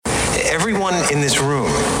Everyone in this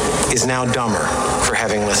room is now dumber for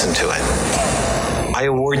having listened to it. I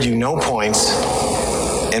award you no points,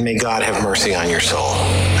 and may God have mercy on your soul.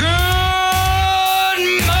 Good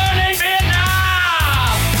morning,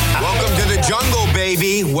 Vietnam! Welcome to the jungle,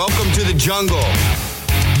 baby. Welcome to the jungle.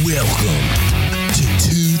 Welcome to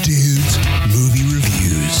Two Dudes Movie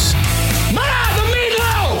Reviews. The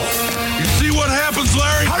meatloaf! You see what happens,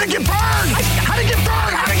 Larry? How'd it get burned? How'd it get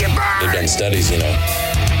burned? How'd it get burned? They've done studies,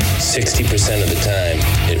 60% of the time,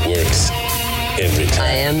 it works every time.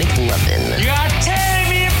 I am McLovin. You are tearing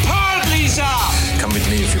me apart, Lisa! Come with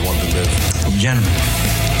me if you want to live. Gentlemen,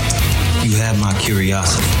 you have my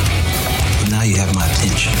curiosity, but now you have my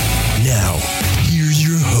attention. Now, here's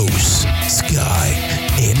your hosts, Sky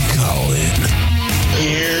and Colin.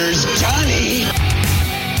 Here's Johnny!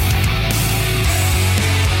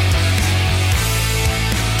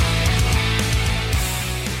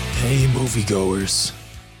 Hey, moviegoers.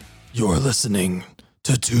 You're listening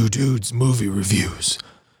to Two Dudes Movie Reviews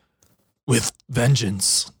with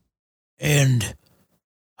Vengeance and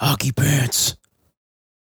Hockey Pants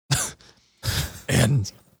and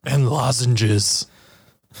Lozenges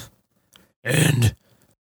and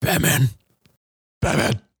Batman.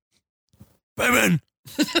 Batman. Batman.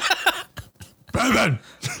 Batman.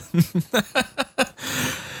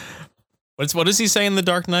 What does he say in The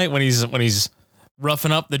Dark Knight when he's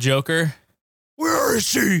roughing up the Joker? Where is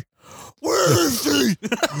he? Where is he?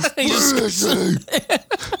 Where is he?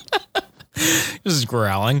 Just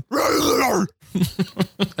growling.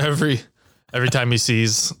 Every time he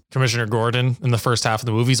sees Commissioner Gordon in the first half of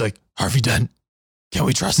the movie, he's like, Harvey Dent, can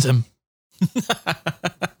we trust him?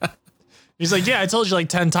 He's like, yeah, I told you like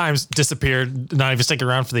 10 times, disappeared, not even sticking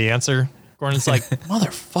around for the answer. Gordon's like,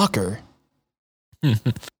 motherfucker.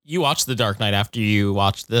 You watched The Dark Knight after you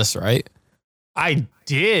watched this, right? I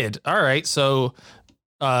did. All right. So,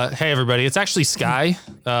 hey, everybody. It's actually Sky.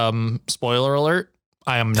 Spoiler alert.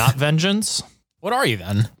 I am not Vengeance. What are you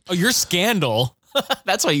then? Oh, you're Scandal.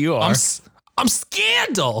 That's what you are. I'm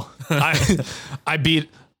Scandal.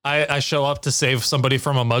 I show up to save somebody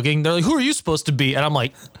from a mugging. They're like, who are you supposed to be? And I'm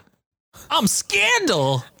like, I'm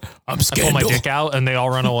Scandal. I'm I Scandal. pull my dick out and they all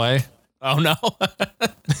run away. Oh, no.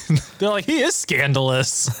 They're like, he is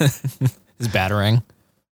scandalous. His batarang.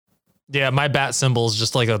 Yeah, my bat symbol is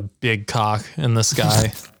just like a big cock in the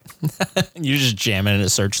sky. You're just jamming in a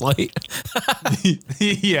searchlight.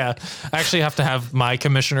 Yeah, I actually have to have my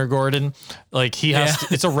Commissioner Gordon. Like he has,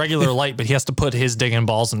 to, it's a regular light, but he has to put his dick and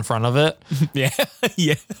balls in front of it. Yeah,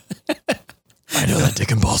 yeah. I know that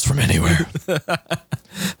dick and balls from anywhere.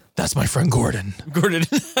 That's my friend Gordon. Gordon.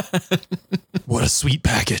 What a sweet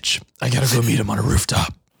package. I gotta go meet him on a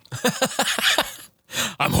rooftop.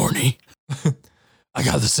 I'm horny. I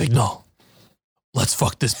got the signal. Let's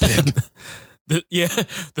fuck this pig. The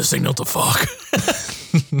signal to fuck.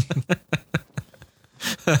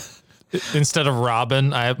 Instead of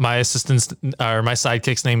Robin, my assistant's or my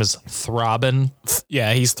sidekick's name is Throbbin.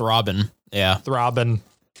 Yeah, he's throbbing. Yeah, Throbbin.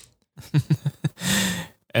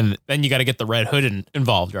 And then you got to get the Red Hood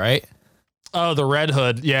involved, right? Oh, the Red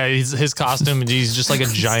Hood. Yeah, his costume. He's just like a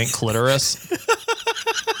giant clitoris.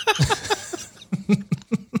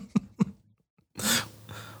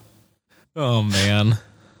 Oh man.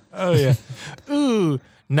 Oh yeah. Ooh,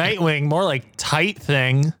 Nightwing, more like tight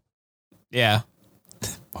thing. Yeah.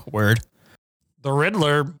 Word. The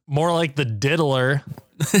Riddler, more like the diddler.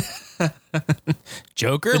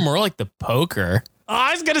 Joker, more like the poker. Oh,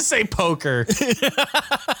 I was gonna say poker.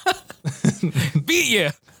 Beat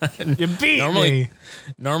you. You beat me.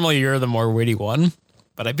 Normally you're the more witty one,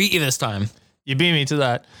 but I beat you this time. You beat me to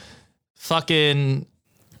that. Fucking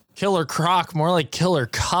Killer Croc, more like Killer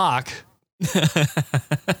Cock.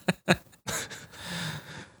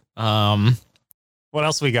 What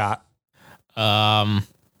else we got? Deadshot,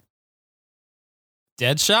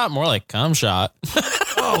 more like cum shot.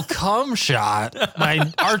 Oh, cum shot.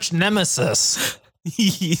 My arch nemesis.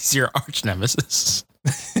 He's your arch nemesis.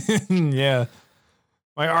 Yeah.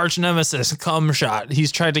 My arch nemesis, cum shot.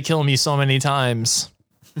 He's tried to kill me so many times.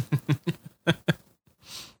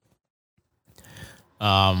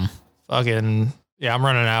 Fucking yeah, I'm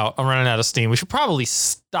running out. I'm running out of steam. We should probably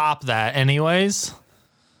stop that anyways.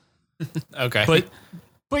 Okay.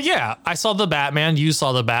 But yeah, I saw the Batman. You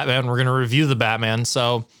saw the Batman. We're gonna review the Batman.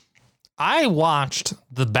 So I watched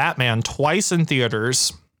the Batman twice in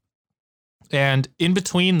theaters. And in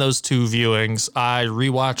between those two viewings, I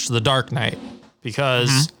rewatched The Dark Knight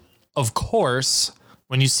because, of course,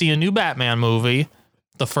 when you see a new Batman movie,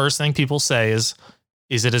 the first thing people say is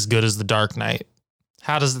it as good as The Dark Knight?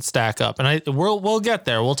 How does it stack up? And we'll get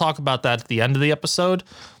there. We'll talk about that at the end of the episode.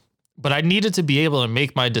 but I needed to be able to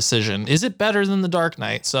make my decision. Is it better than The Dark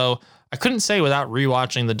Knight? So I couldn't say without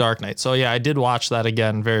rewatching The Dark Knight. So yeah, I did watch that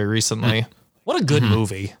again very recently. What a good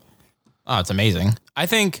movie. Oh, it's amazing. I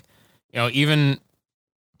think, even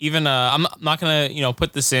I'm not going to,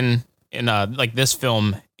 put this in like this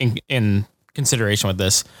film in consideration with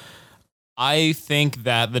this. I think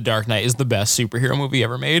that The Dark Knight is the best superhero movie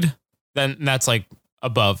ever made. Then that's like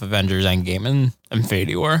above Avengers Endgame and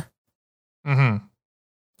Infinity War. Mm-hmm.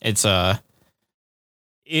 It's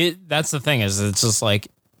that's the thing is it's just like,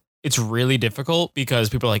 it's really difficult because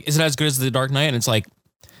people are like, is it as good as The Dark Knight? And it's like,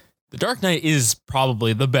 The Dark Knight is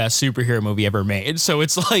probably the best superhero movie ever made. So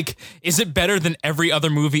it's like, is it better than every other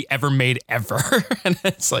movie ever made ever? And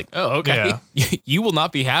it's like, oh, okay. Yeah. You will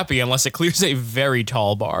not be happy unless it clears a very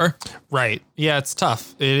tall bar. Right. Yeah, it's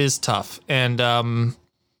tough. It is tough. And,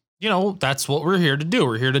 that's what we're here to do.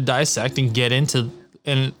 We're here to dissect and get into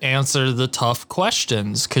and answer the tough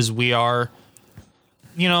questions because we are,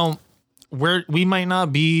 we might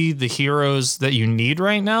not be the heroes that you need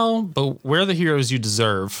right now, but we're the heroes you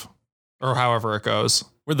deserve, or however it goes.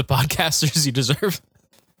 We're the podcasters you deserve.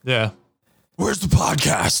 Yeah. Where's the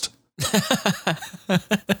podcast?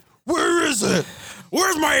 Where is it?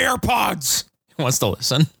 Where's my AirPods? Who wants to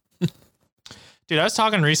listen? Dude, I was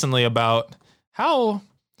talking recently about how,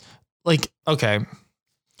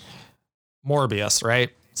 Morbius, right?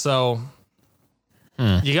 So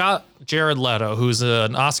you got Jared Leto, who's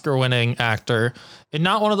an Oscar-winning actor, and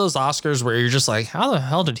not one of those Oscars where you're just like, how the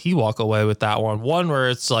hell did he walk away with that one? One where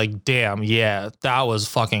it's like, damn, yeah, that was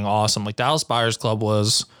fucking awesome. Like Dallas Buyers Club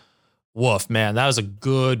was, woof, man, that was a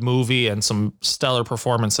good movie and some stellar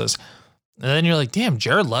performances. And then you're like, damn,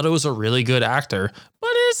 Jared Leto is a really good actor.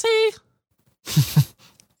 But is he?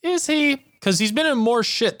 Is he? Because he's been in more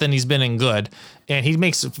shit than he's been in good. And he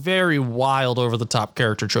makes very wild, over-the-top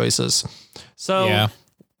character choices. So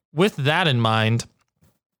with that in mind,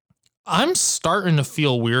 I'm starting to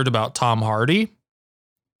feel weird about Tom Hardy.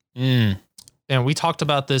 And we talked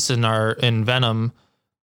about this in Venom.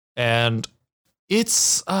 And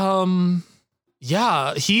it's,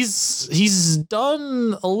 he's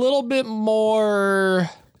done a little bit more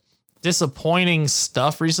disappointing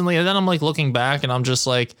stuff recently. And then I'm like looking back and I'm just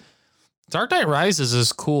like, Dark Knight Rises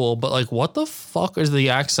is cool, but like, what the fuck are the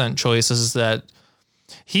accent choices that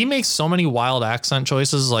he makes? So many wild accent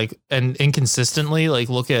choices, like, and inconsistently, like,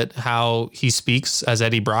 look at how he speaks as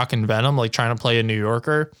Eddie Brock in Venom, like trying to play a New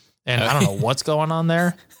Yorker. And I don't know what's going on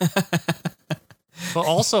there, but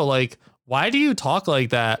also like, why do you talk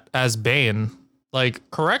like that as Bane? Like,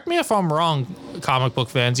 correct me if I'm wrong, comic book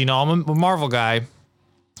fans, I'm a Marvel guy.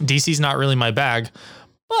 DC's not really my bag,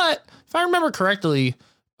 but if I remember correctly,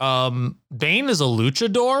 Bane is a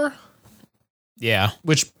luchador. Yeah.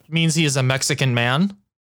 Which means he is a Mexican man.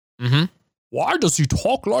 Mm-hmm. Why does he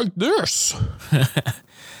talk like this?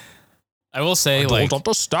 I will say, I don't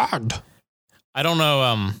understand. I don't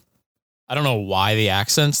know why the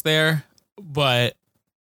accent's there, but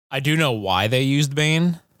I do know why they used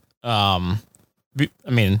Bane. I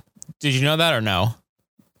mean, did you know that or no?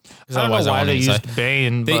 I don't know why they used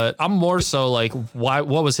Bane, but I'm more so like, what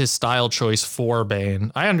was his style choice for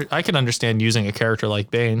Bane? I can understand using a character like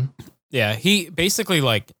Bane. Yeah, he basically,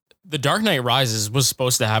 like, The Dark Knight Rises was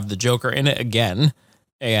supposed to have the Joker in it again,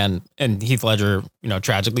 and Heath Ledger,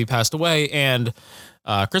 tragically passed away, and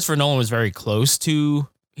Christopher Nolan was very close to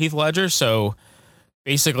Heath Ledger, so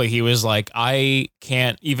basically he was like, I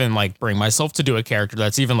can't even like bring myself to do a character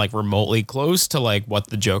that's even like remotely close to like what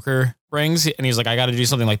the Joker brings. And he's like, I got to do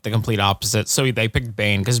something like the complete opposite. So they picked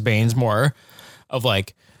Bane because Bane's more of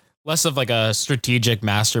like less of like a strategic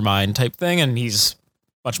mastermind type thing. And he's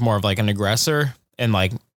much more of like an aggressor and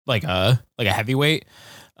like a heavyweight.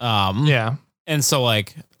 Yeah. And so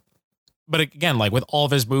like, but again, like with all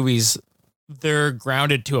of his movies, they're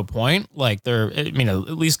grounded to a point. Like at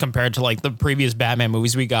least compared to like the previous Batman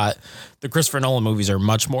movies we got, the Christopher Nolan movies are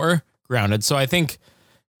much more grounded. So I think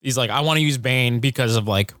he's like, I want to use Bane because of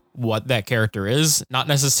like what that character is, not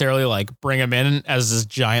necessarily like bring him in as this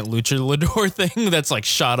giant luchador thing that's like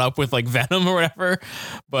shot up with like Venom or whatever.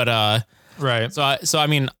 But right. So I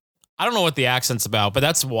mean, I don't know what the accent's about, but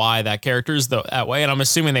that's why that character is that way. And I'm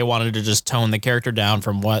assuming they wanted to just tone the character down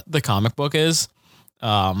from what the comic book is.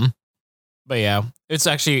 But yeah, it's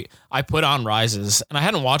actually, I put on Rises and I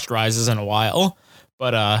hadn't watched Rises in a while,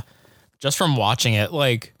 but just from watching it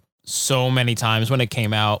like so many times when it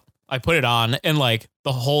came out, I put it on and like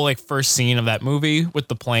the whole like first scene of that movie with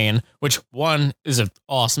the plane, which one is an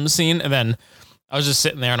awesome scene. And then I was just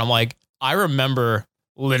sitting there and I'm like, I remember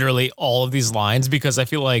literally all of these lines because I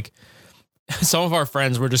feel like some of our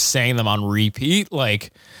friends were just saying them on repeat.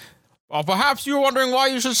 Like Well, perhaps you're wondering why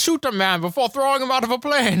you should shoot a man before throwing him out of a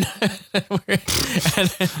plane.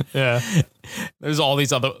 Yeah. There's all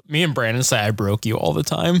these other. Me and Brandon say I broke you all the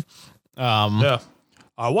time. Yeah.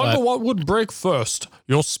 I wonder what would break first,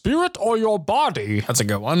 your spirit or your body? That's a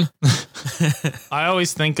good one. I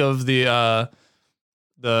always think of anytime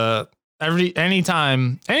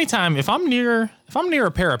if I'm near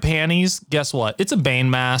a pair of panties, guess what? It's a Bane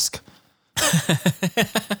mask.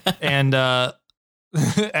 and I'll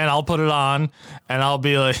put it on and I'll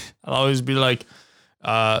always be like,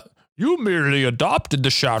 you merely adopted the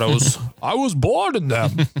shadows. I was born in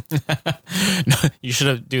them. You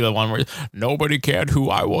should do the one where nobody cared who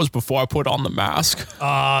I was before I put on the mask.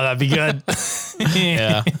 Oh, that'd be good.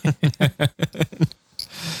 Yeah.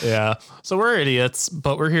 Yeah. So we're idiots,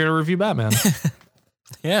 but we're here to review Batman.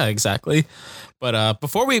 Yeah, exactly. But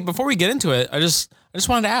before we get into it, I just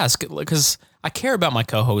wanted to ask, because I care about my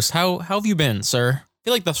co-host. How have you been, sir? I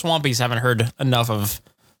feel like the Swampies haven't heard enough of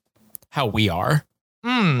how we are.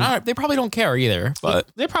 They probably don't care either, but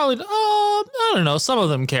They probably, I don't know. Some of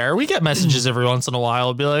them care. We get messages every once in a while.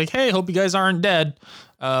 It'll be like, hey, hope you guys aren't dead.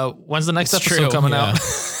 When's the next episode coming out?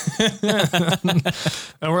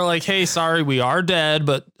 And we're like, hey, sorry, we are dead,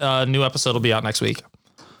 but new episode will be out next week.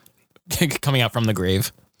 coming out from the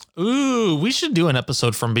grave. Ooh, we should do an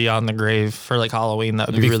episode from Beyond the Grave for like Halloween.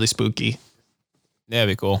 That would be really spooky. Yeah,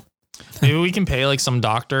 that'd be cool. Maybe we can pay like some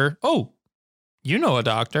doctor. Oh, you know a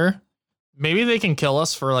doctor. Maybe they can kill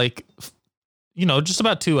us for like, just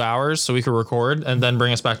about 2 hours so we can record and then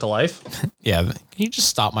bring us back to life. Yeah. Can you just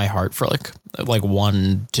stop my heart for like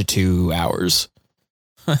 1 to 2 hours?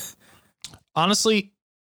 Honestly,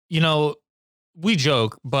 we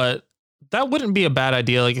joke, but that wouldn't be a bad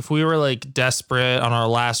idea. Like if we were like desperate on our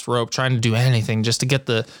last rope, trying to do anything just to get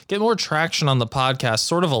more traction on the podcast,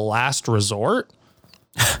 sort of a last resort,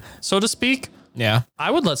 so to speak. Yeah.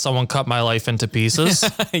 I would let someone cut my life into pieces.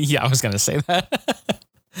 Yeah, I was going to say that.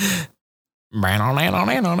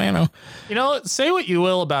 Say what you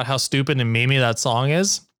will about how stupid and memey that song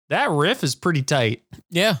is. That riff is pretty tight.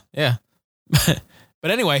 Yeah. But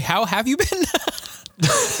anyway, how have you been?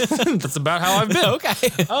 That's about how I've been. Okay.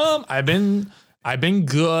 I've been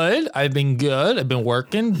good. I've been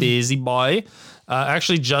working, busy boy.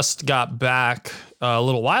 Actually just got back a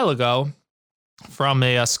little while ago from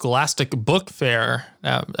a scholastic book fair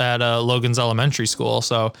at Logan's Elementary School.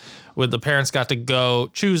 So with the parents got to go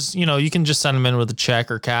choose, you can just send them in with a check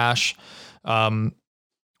or cash,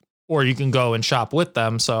 or you can go and shop with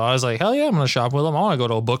them. So I was like, hell yeah, I'm going to shop with them. I want to go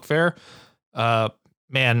to a book fair.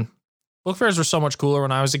 Man, book fairs were so much cooler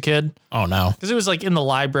when I was a kid. Oh no. Because it was like in the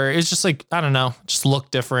library. It's just like, I don't know, just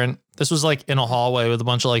looked different. This was like in a hallway with a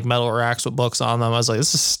bunch of like metal racks with books on them. I was like,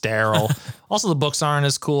 this is sterile. Also, the books aren't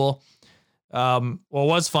as cool. What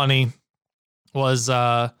was funny was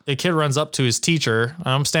a kid runs up to his teacher.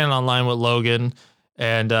 I'm standing online with Logan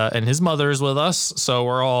and his mother is with us. So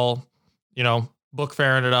we're all, book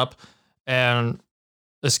fairing it up. And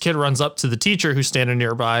this kid runs up to the teacher who's standing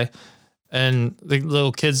nearby. And the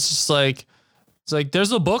little kid's just like, it's like,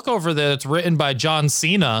 there's a book over there that's written by John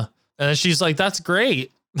Cena. And then she's like, that's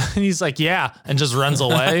great. And he's like, yeah, and just runs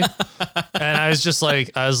away. And I was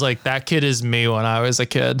like, that kid is me when I was a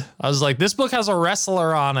kid. I was like, this book has a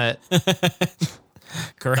wrestler on it.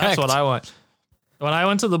 Correct. That's what I want. When I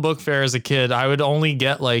went to the book fair as a kid, I would only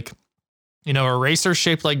get like, erasers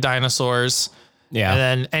shaped like dinosaurs. Yeah. And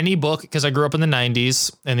then any book, because I grew up in the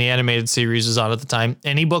 90s and the animated series was on at the time,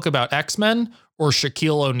 any book about X-Men or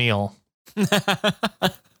Shaquille O'Neal.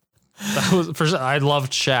 That was, I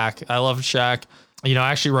loved Shaq.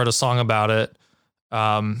 I actually wrote a song about it.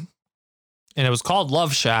 And it was called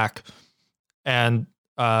Love Shack. And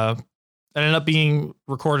it ended up being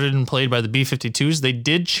recorded and played by the B-52s. They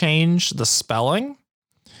did change the spelling,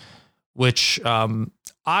 which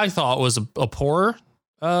I thought was a poor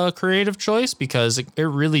creative choice because it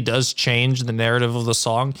really does change the narrative of the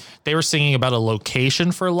song. They were singing about a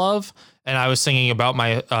location for love, and I was singing about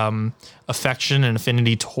my affection and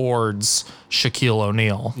affinity towards Shaquille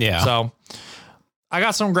O'Neal. Yeah. So I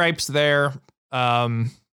got some gripes there.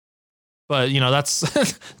 But that's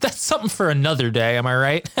that's something for another day. Am I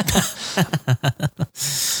right?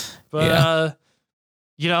 But I'm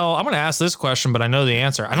going to ask this question, but I know the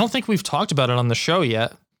answer. I don't think we've talked about it on the show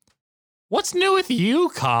yet. What's new with you,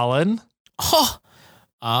 Colin?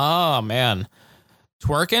 Oh man.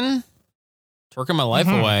 Twerking my life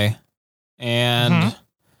away. And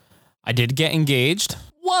I did get engaged.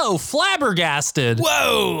 Whoa, flabbergasted.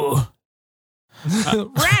 Whoa.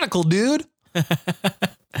 Radical, dude.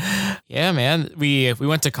 Yeah, man. We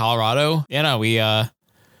went to Colorado. Me,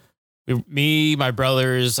 my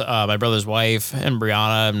brother's wife, and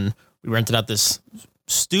Brianna, and we rented out this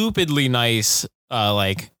stupidly nice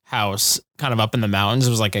like house kind of up in the mountains. It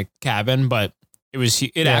was like a cabin, but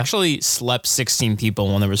it actually slept 16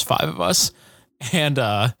 people when there was 5 of us. And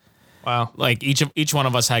Wow. like each one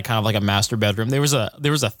of us had kind of like a master bedroom. There was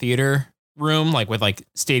a theater room like with like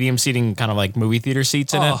stadium seating, kind of like movie theater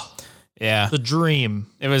seats in it. Yeah. The dream.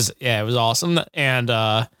 It was awesome. And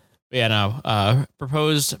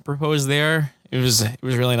proposed there. It was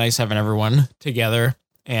really nice having everyone together.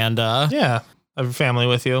 And Yeah. I have a family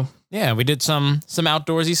with you. yeah, we did some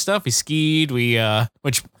outdoorsy stuff. We skied.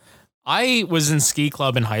 Which I was in ski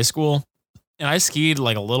club in high school, and I skied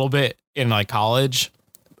like a little bit in like college,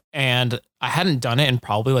 and I hadn't done it in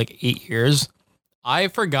probably like 8 years. I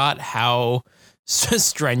forgot how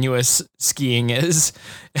strenuous skiing is,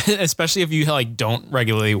 especially if you like don't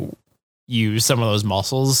regularly use some of those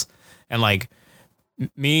muscles. And like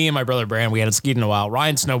me and my brother Brand, we hadn't skied in a while.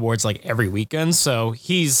 Ryan snowboards like every weekend, so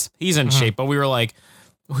he's in shape. But we were like,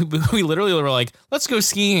 we literally were like, let's go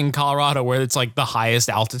skiing in Colorado where it's like the highest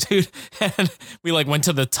altitude. And we like went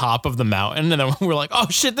to the top of the mountain, and then we were like, oh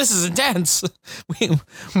shit, this is intense. We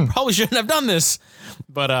probably shouldn't have done this.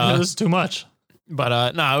 But It was too much.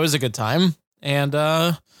 But no, it was a good time. And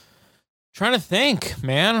trying to think,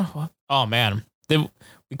 man. Oh man,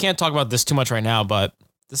 we can't talk about this too much right now, but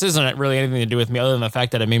this isn't really anything to do with me other than the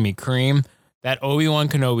fact that it made me cream. That Obi-Wan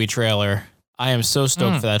Kenobi trailer. I am so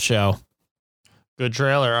stoked for that show. Good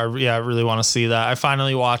trailer. I really want to see that. I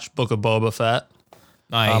finally watched Book of Boba Fett.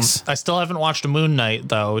 Nice. I still haven't watched Moon Knight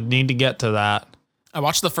though. Need to get to that. I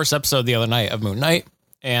watched the first episode the other night of Moon Knight,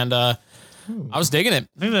 and I was digging it.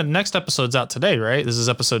 I think the next episode's out today, right? This is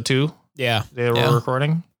episode 2. Yeah. They were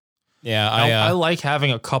recording. Yeah. I like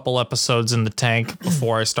having a couple episodes in the tank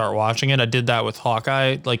before I start watching it. I did that with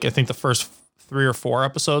Hawkeye. Like I think the first 3 or 4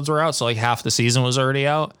 episodes were out, so like half the season was already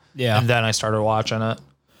out. Yeah. And then I started watching it.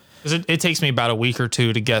 Because it takes me about a week or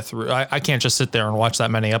 2 to get through. I can't just sit there and watch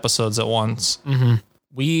that many episodes at once.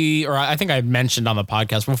 Mm-hmm. I think I mentioned on the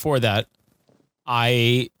podcast before that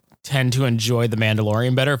I tend to enjoy The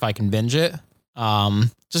Mandalorian better if I can binge it.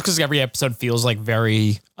 Just because every episode feels like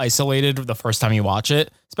very isolated the first time you watch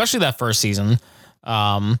it, especially that first season.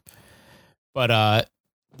 I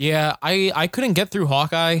couldn't get through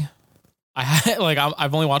Hawkeye.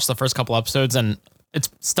 I've only watched the first couple episodes, and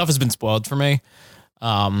stuff has been spoiled for me.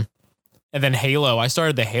 And then Halo, I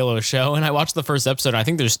started the Halo show, and I watched the first episode. And I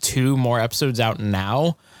think there's 2 more episodes out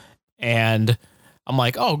now, and I'm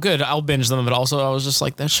like, oh, good, I'll binge them. But also, I was just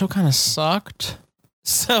like, that show kind of sucked.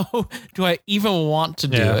 So, do I even want to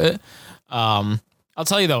do it? I'll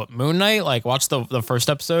tell you though, Moon Knight, like, watch the first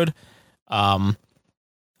episode. I'm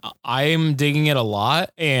digging it a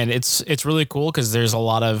lot, and it's really cool because there's a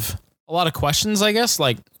lot of questions, I guess.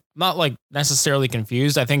 Like, not like necessarily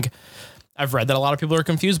confused. I think I've read that a lot of people are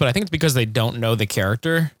confused, but I think it's because they don't know the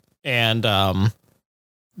character, and a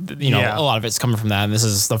lot of it's coming from that. And this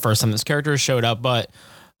is the first time this character showed up, but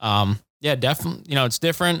definitely, it's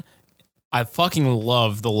different. I fucking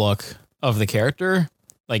love the look of the character,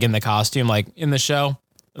 like in the costume, like in the show.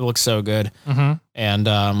 It looks so good. Mm-hmm. And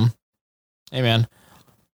hey man,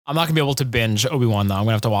 I'm not gonna be able to binge Obi-Wan though. I'm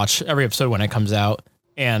gonna have to watch every episode when it comes out.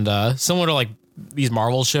 And similar to like these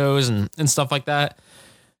Marvel shows and stuff like that,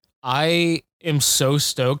 I am so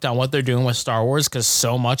stoked on what they're doing with Star Wars, because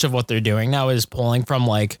so much of what they're doing now is pulling from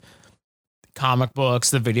like comic books,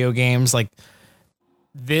 the video games. Like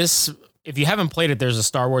this, if you haven't played it, there's a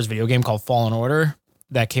Star Wars video game called Fallen Order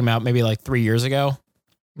that came out maybe like 3 years ago.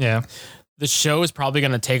 Yeah. The show is probably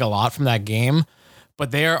going to take a lot from that game,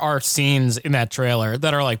 but there are scenes in that trailer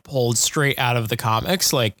that are like pulled straight out of the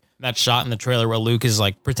comics. Like that shot in the trailer where Luke is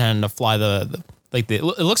like pretending to fly it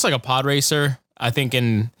looks like a pod racer. I think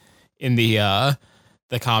in the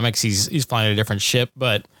comics, he's flying a different ship,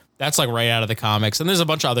 but that's like right out of the comics. And there's a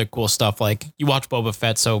bunch of other cool stuff. Like you watch Boba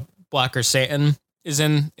Fett, so Blacker Satan is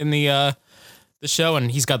in the show,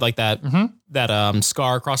 and he's got like that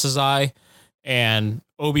scar across his eye, and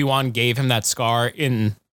Obi-Wan gave him that scar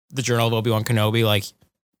in the Journal of Obi-Wan Kenobi. Like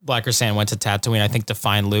Blacker Satan went to Tatooine, I think, to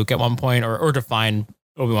find Luke at one point, or to find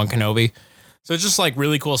Obi-Wan Kenobi. So it's just like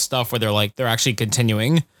really cool stuff where they're actually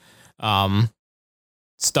continuing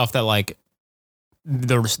stuff that like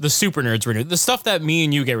the super nerds were doing, the stuff that me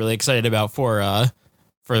and you get really excited about for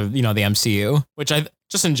the MCU, which I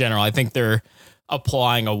just in general, I think they're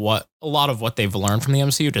applying a lot of what they've learned from the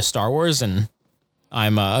MCU to Star Wars. And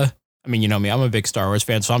I'm you know me, I'm a big Star Wars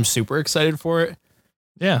fan, so I'm super excited for it.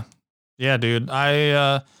 Yeah. Yeah, dude.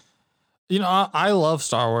 I love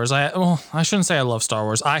Star Wars. I shouldn't say I love Star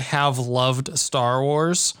Wars. I have loved Star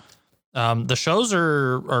Wars The shows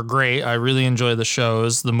are great. I really enjoy the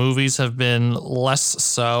shows. The movies have been less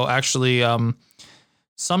so. Actually,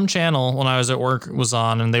 some channel when I was at work was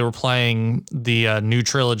on, and they were playing the new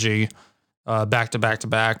trilogy back to back to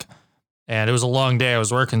back. And it was a long day I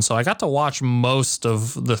was working, so I got to watch most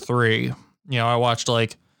of the three. You know,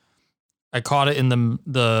 I caught it in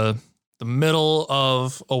the middle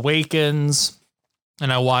of Awakens,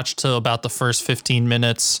 and I watched till about the first 15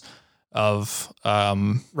 minutes of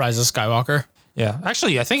Rise of Skywalker. Yeah,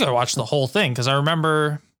 actually, I think I watched the whole thing because I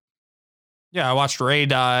remember. Yeah, I watched Rey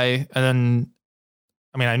die, and then,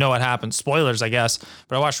 I mean, I know what happened. Spoilers, I guess,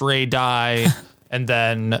 but I watched Rey die, and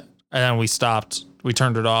then we stopped. We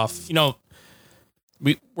turned it off. You know,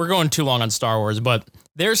 we're going too long on Star Wars, but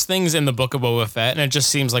there's things in the Book of Boba Fett, and it just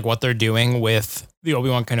seems like what they're doing with the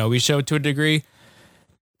Obi-Wan Kenobi show to a degree.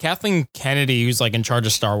 Kathleen Kennedy, who's like in charge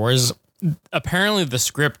of Star Wars, apparently the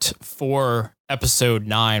script for episode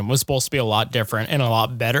 9 was supposed to be a lot different and a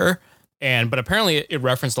lot better. But apparently it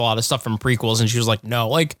referenced a lot of stuff from prequels, and she was like, no,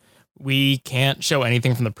 like, we can't show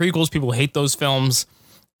anything from the prequels. People hate those films.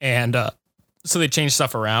 And so they changed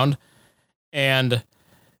stuff around.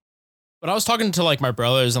 But I was talking to like my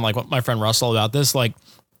brothers and like my friend Russell about this. Like,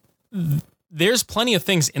 there's plenty of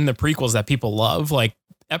things in the prequels that people love. Like,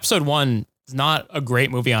 episode 1 is not a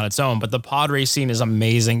great movie on its own, but the pod race scene is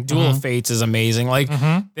amazing. Duel of Fates is amazing. Like,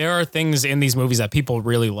 there are things in these movies that people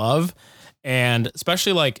really love. And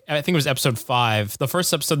especially like, I think it was episode 5, the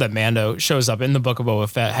first episode that Mando shows up in the Book of Boba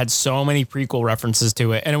Fett had so many prequel references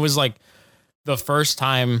to it. And it was like the first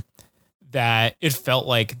time that it felt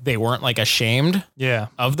like they weren't like ashamed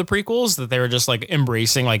of the prequels, that they were just like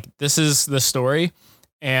embracing, like, this is the story.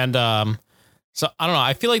 And so I don't know.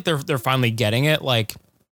 I feel like they're finally getting it. Like,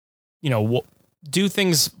 you know, do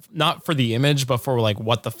things not for the image, but for like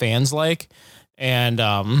what the fans like. And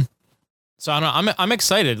so I don't know. I'm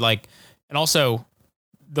excited. Like, and also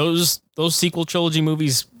those sequel trilogy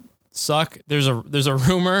movies suck. There's a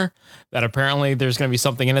rumor that apparently there's going to be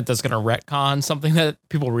something in it that's going to retcon something that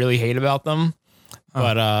people really hate about them.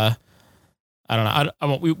 But I don't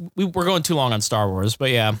know. We're going too long on Star Wars,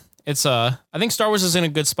 but yeah, it's I think Star Wars is in a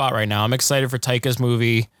good spot right now. I'm excited for Taika's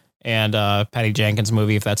movie and Patty Jenkins'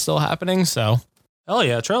 movie, if that's still happening. So hell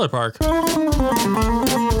yeah, Trailer Park.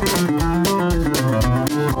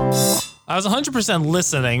 I was 100%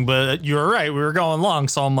 listening, but you were right. We were going long,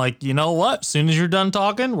 so I'm like, you know what? As soon as you're done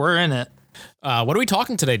talking, we're in it. What are we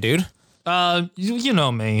talking today, dude? You know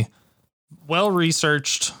me. Well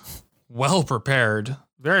researched, well prepared,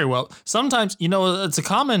 very well. Sometimes, you know, it's a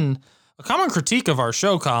common critique of our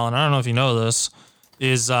show, Colin. I don't know if you know this,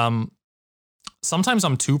 is sometimes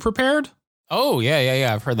I'm too prepared. Oh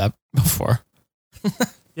yeah. I've heard that before.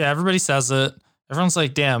 Yeah, everybody says it. Everyone's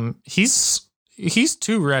like, damn, he's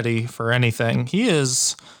too ready for anything. He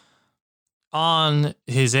is on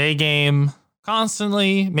his A game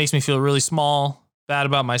constantly. Makes me feel really small, bad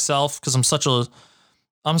about myself, because I'm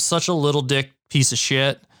such a little dick piece of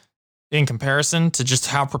shit in comparison to just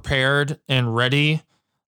how prepared and ready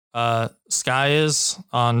Sky is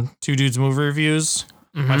on Two Dudes Movie Reviews.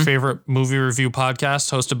 My favorite movie review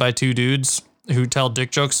podcast, hosted by two dudes who tell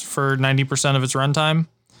dick jokes for 90% of its runtime.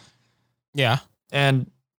 Yeah.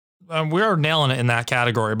 And we are nailing it in that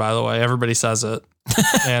category, by the way. Everybody says it.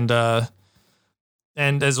 And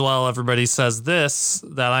as well, everybody says this,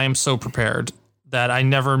 that I am so prepared, that I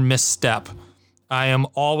never misstep. I'm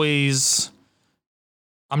not always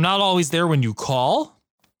there when you call,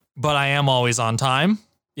 but I am always on time.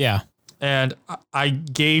 Yeah. And I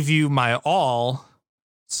gave you my all.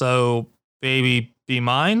 So, baby, be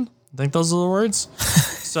mine. I think those are the words.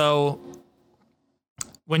 So,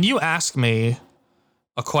 when you ask me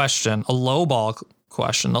a question, a low ball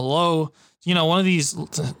question, one of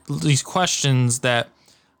these questions that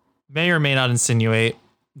may or may not insinuate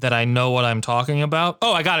that I know what I'm talking about.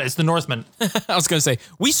 Oh, I got it. It's the Northman. I was going to say,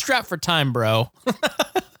 we strap for time, bro.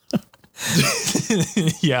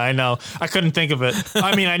 Yeah, I know. I couldn't think of it.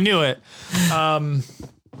 I mean, I knew it. I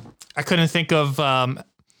couldn't think of,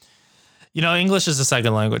 English is a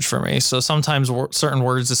second language for me. So sometimes certain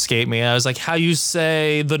words escape me. I was like, how you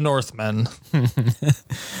say the Northman?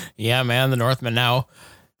 Yeah, man, the Northman. Now,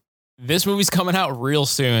 this movie's coming out real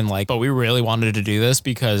soon. But we really wanted to do this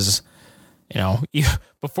because,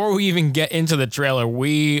 before we even get into the trailer,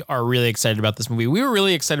 we are really excited about this movie. We were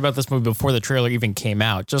really excited about this movie before the trailer even came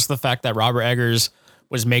out. Just the fact that Robert Eggers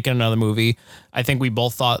was making another movie. I think we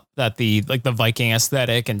both thought that the Viking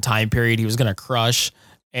aesthetic and time period he was going to crush.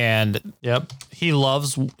 And yep, he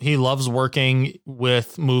loves working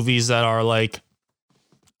with movies that are like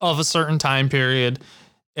of a certain time period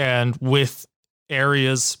and with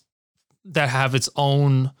areas that have its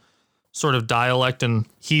own sort of dialect, and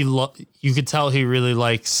you could tell he really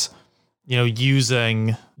likes,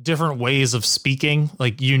 using different ways of speaking,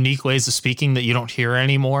 like unique ways of speaking that you don't hear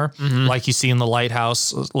anymore, like you see in The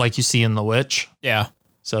Lighthouse, like you see in The Witch. Yeah.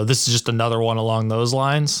 So this is just another one along those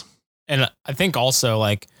lines. And I think also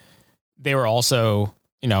like they were also,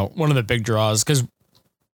 one of the big draws because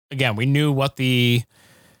again, we knew what the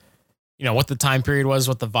time period was,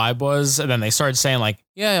 what the vibe was. And then they started saying like,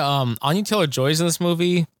 Anya Taylor-Joy's in this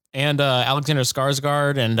movie and Alexander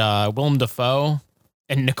Skarsgård and Willem Dafoe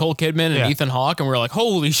and Nicole Kidman and Ethan Hawke. And we're like,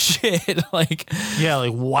 holy shit. Like, yeah,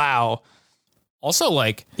 like, wow. Also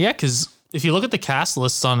like, yeah, because if you look at the cast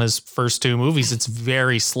lists on his first two movies, it's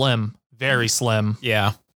very slim, very slim.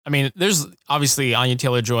 Yeah. I mean, there's obviously Anya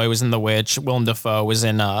Taylor-Joy was in The Witch. Willem Dafoe was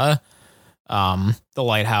in The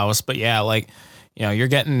Lighthouse. But yeah, like, you're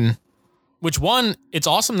getting, which one, it's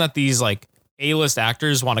awesome that these like A-list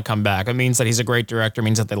actors want to come back. It means that he's a great director. It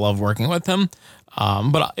means that they love working with him.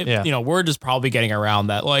 Word is probably getting around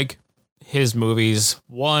that like his movies,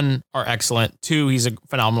 one, are excellent. Two, he's a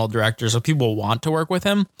phenomenal director. So people want to work with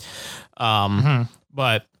him.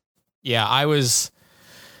 But yeah, I was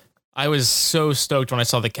so stoked when I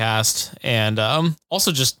saw the cast, and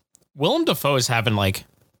also just Willem Dafoe is having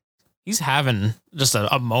he's having just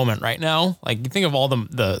a moment right now. Like you think of all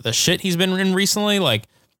the shit he's been in recently, like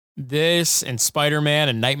this and Spider-Man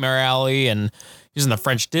and Nightmare Alley, and he's in The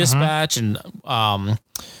French Dispatch and The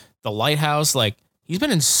Lighthouse. Like he's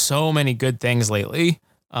been in so many good things lately.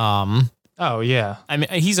 Oh yeah, I mean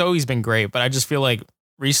he's always been great, but I just feel like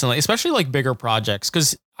recently, especially like bigger projects,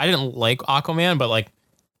 because I didn't like Aquaman, but like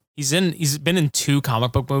he's been in 2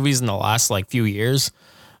 comic book movies in the last like few years.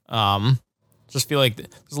 Just feel like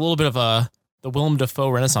there's a little bit of the Willem Dafoe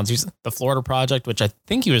renaissance. He's The Florida Project, which I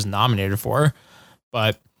think he was nominated for,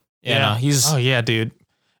 but he's, oh yeah, dude. I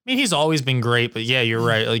mean, he's always been great, but yeah, you're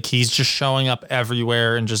right. Like he's just showing up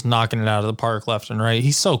everywhere and just knocking it out of the park left and right.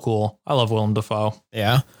 He's so cool. I love Willem Dafoe.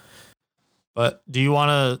 Yeah. But do you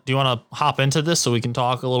want to hop into this so we can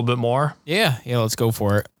talk a little bit more? Yeah, let's go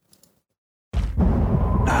for it.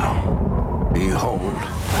 Now, behold.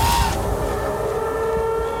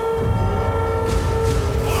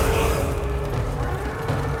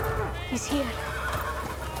 He's here.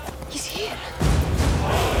 He's here.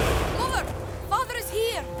 Mother! Father is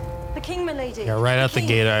here! The king, my lady. Yeah, right out the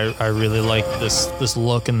gate, I really like this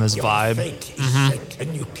look and this vibe.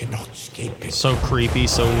 And you cannot escape it. So creepy,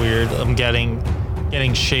 so weird. I'm getting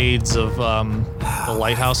shades of The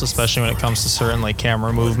Lighthouse, especially when it comes to certain like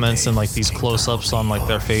camera movements and like these close-ups on like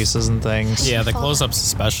their faces and things. Yeah, the close-ups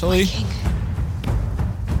especially.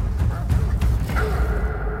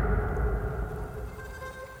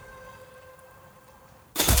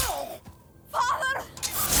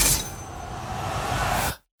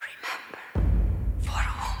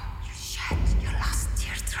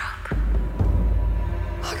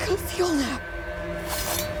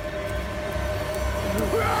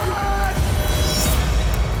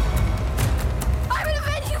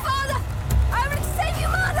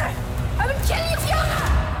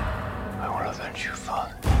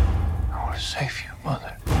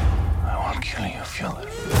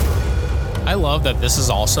 I love that this is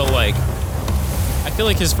also like, I feel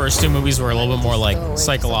like his first 2 movies were a little bit more like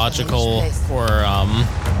psychological or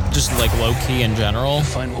just like low key in general.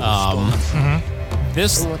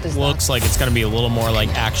 This looks like it's gonna be a little more like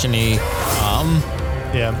actiony.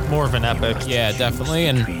 Yeah, more of an epic. Yeah, definitely,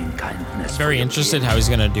 and very interested how he's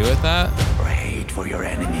gonna do with that. Hate for your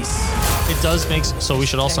enemies. It does make, so we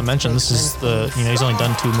should also mention this is he's only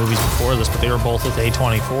done 2 movies before this, but they were both with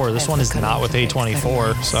A24. This one is not with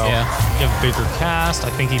A24, so you have a bigger cast. I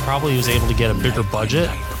think he probably was able to get a bigger budget,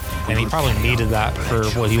 and he probably needed that for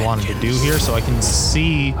what he wanted to do here. So I can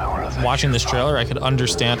see, watching this trailer, I could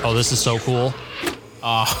understand, oh, this is so cool.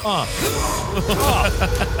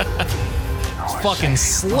 It's fucking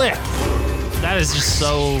slick. That is just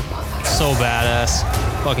so badass.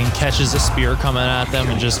 Fucking catches a spear coming at them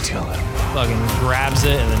and just fucking grabs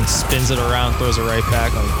it and then spins it around, throws it right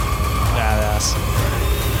back. Like, badass.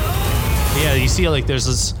 Yeah, you see like there's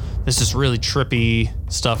this really trippy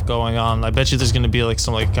stuff going on. I bet you there's gonna be like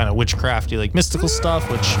some like kind of witchcrafty, like mystical stuff,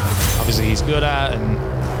 which obviously he's good at. And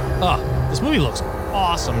this movie looks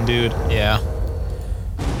awesome, dude. Yeah.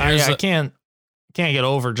 I can't get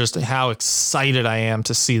over just how excited I am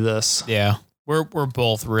to see this. Yeah. We're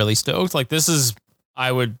both really stoked. Like this is, I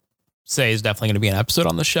would say, is definitely going to be an episode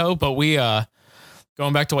on the show, but we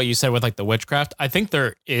going back to what you said with like the witchcraft, I think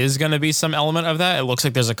there is going to be some element of that. It looks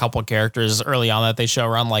like there's a couple of characters early on that they show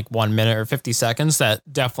around like 1 minute or 50 seconds that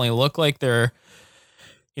definitely look like they're,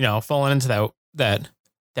 falling into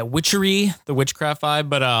that witchery, the witchcraft vibe.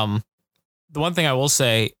 But the one thing I will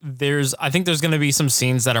say, I think there's going to be some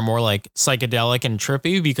scenes that are more like psychedelic and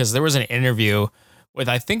trippy, because there was an interview with,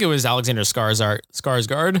 I think it was Alexander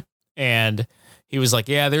Skarsgård, and he was like,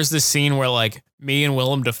 yeah, there's this scene where like me and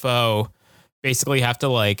Willem Dafoe basically have to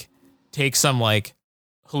like take some like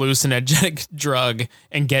hallucinogenic drug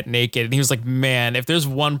and get naked. And he was like, man, if there's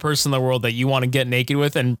one person in the world that you want to get naked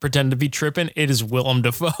with and pretend to be tripping, it is Willem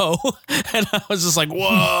Dafoe. And I was just like,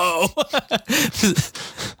 whoa,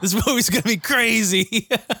 this movie's going to be crazy.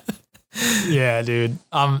 Yeah, dude.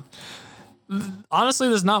 Honestly,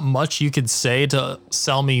 there's not much you could say to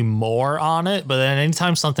sell me more on it, but then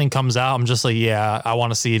anytime something comes out, I'm just like, yeah, I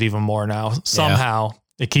want to see it even more now. Somehow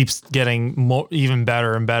it keeps getting more, even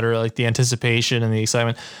better and better. Like the anticipation and the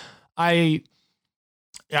excitement. I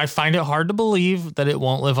find it hard to believe that it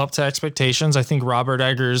won't live up to expectations. I think Robert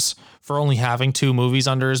Eggers, for only having 2 movies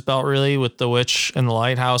under his belt, really, with The Witch and The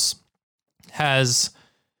Lighthouse,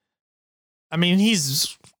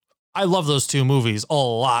 I love those 2 movies a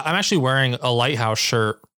lot. I'm actually wearing a Lighthouse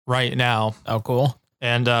shirt right now. Oh, cool.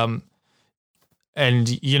 And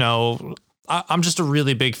you know, I'm just a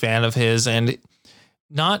really big fan of his, and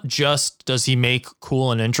not just does he make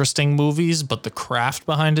cool and interesting movies, but the craft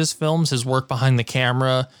behind his films, his work behind the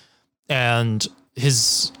camera, and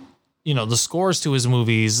his, you know, the scores to his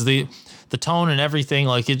movies, the tone and everything,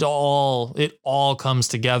 like it all comes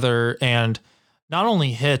together and not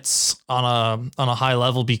only hits on a high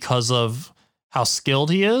level because of how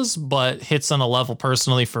skilled he is, but hits on a level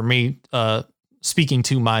personally for me, speaking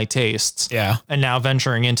to my tastes. Yeah. And now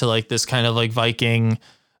venturing into like this kind of like Viking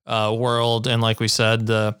world, and like we said,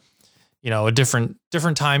 a different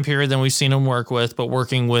time period than we've seen him work with, but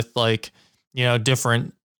working with like, you know,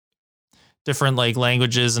 different like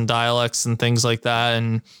languages and dialects and things like that,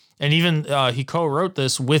 and even he co-wrote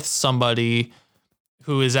this with somebody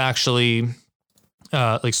who is actually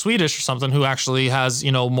like Swedish or something, who actually has,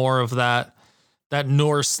 you know, more of that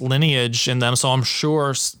Norse lineage in them. So I'm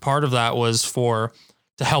sure part of that was to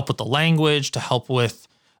help with the language, to help with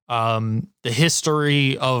the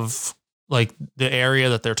history of like the area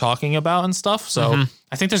that they're talking about and stuff. So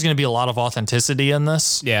I think there's going to be a lot of authenticity in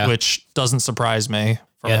this, which doesn't surprise me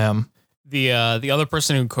from him. The other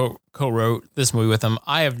person who co-wrote this movie with him,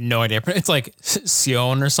 I have no idea. It's like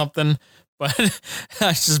Sion or something, but I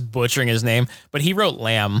was just butchering his name. But he wrote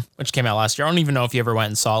Lamb, which came out last year. I don't even know if you ever went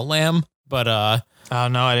and saw Lamb, but oh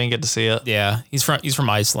no, I didn't get to see it. Yeah, he's from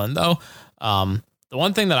Iceland though. The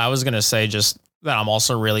one thing that I was gonna say, just that I'm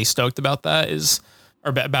also really stoked about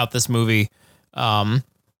about this movie,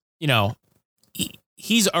 you know,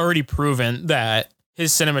 he's already proven that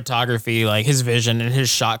his cinematography, like his vision and his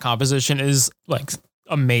shot composition, is like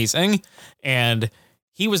amazing. And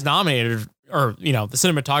he was nominated, or, you know, the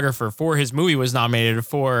cinematographer for his movie was nominated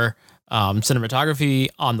for cinematography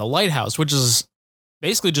on The Lighthouse, which is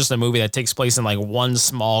basically just a movie that takes place in like one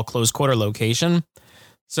small close quarter location.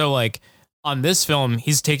 So like on this film,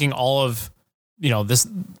 he's taking all of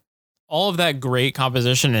that great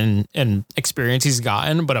composition and experience he's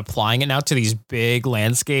gotten, but applying it now to these big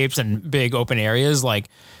landscapes and big open areas. Like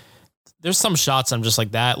there's some shots I'm just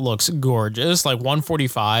like, that looks gorgeous. Like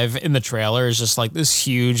 145 in the trailer is just like this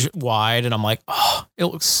huge wide, and I'm like, oh, it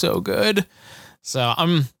looks so good. So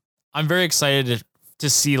I'm very excited to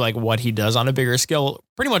see like what he does on a bigger scale,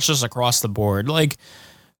 pretty much just across the board, like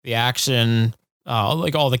the action,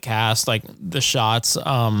 like all the cast, like the shots.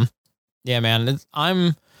 Yeah, man,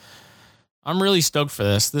 I'm really stoked for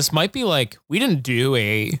this. This might be like, we didn't do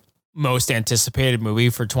a most anticipated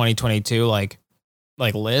movie for 2022, like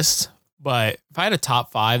list, but if I had a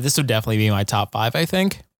top 5, this would definitely be my top 5, I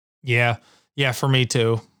think. Yeah. Yeah. For me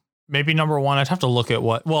too. Maybe number 1. I'd have to look at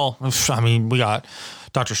we got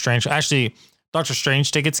Doctor Strange. Actually, Doctor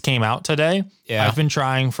Strange tickets came out today. Yeah. I've been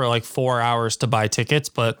trying for like 4 hours to buy tickets,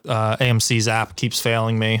 but AMC's app keeps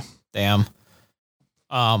failing me. Damn.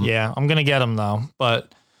 Yeah, I'm going to get them though.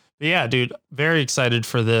 But yeah, dude, very excited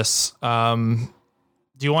for this.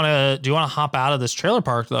 Do you want to hop out of this trailer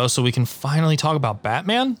park though, so we can finally talk about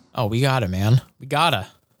Batman? Oh, we got it, man. We gotta.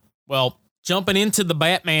 Well, jumping into the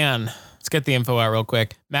Batman, let's get the info out real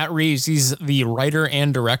quick. Matt Reeves, he's the writer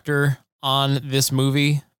and director on this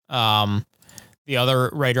movie. The other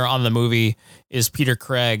writer on the movie is Peter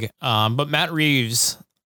Craig. But Matt Reeves,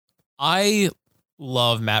 I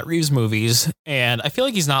love Matt Reeves movies, and I feel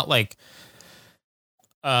like he's not like,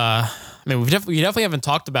 I mean, we definitely haven't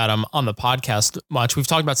talked about him on the podcast much. We've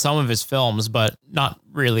talked about some of his films, but not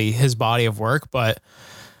really his body of work. But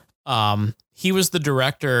he was the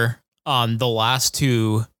director on the last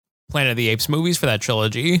 2 Planet of the Apes movies for that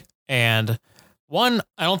trilogy. And one,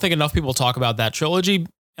 I don't think enough people talk about that trilogy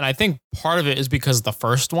And I think part of it is because the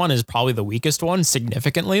first one is probably the weakest one,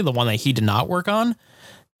 significantly, the one that he did not work on.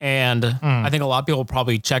 And I think a lot of people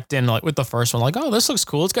probably checked in like with the first one, like, oh, this looks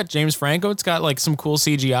cool. It's got James Franco. It's got like some cool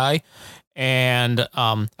CGI. And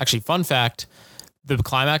actually, fun fact, the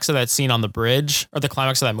climax of that scene on the bridge, or the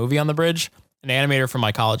climax of that movie on the bridge, an animator from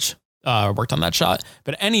my college worked on that shot.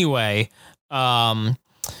 But anyway, yeah,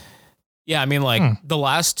 I mean, like the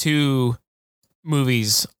last two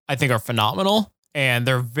movies I think are phenomenal. And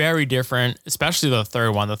they're very different, especially the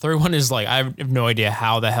third one. The third one is like, I have no idea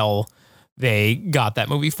how the hell they got that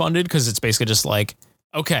movie funded, because it's basically just like,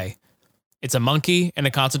 okay, it's a monkey in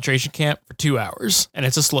a concentration camp for 2 hours and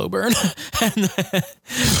it's a slow burn.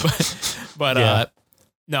 but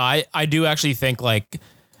no, I do actually think like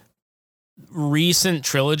recent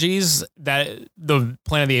trilogies, that the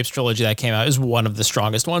Planet of the Apes trilogy that came out is one of the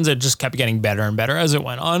strongest ones. It just kept getting better and better as it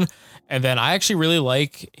went on. And then I actually really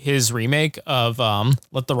like his remake of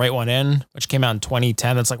Let the Right One In, which came out in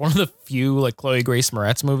 2010. That's like one of the few like Chloe Grace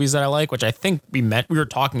Moretz movies that I like, which I think we were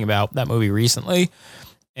talking about that movie recently.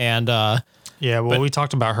 And we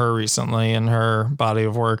talked about her recently in her body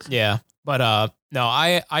of work. Yeah. But no,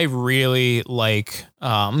 I really like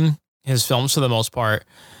his films for the most part.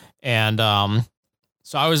 And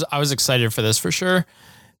so I was excited for this for sure.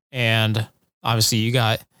 And obviously you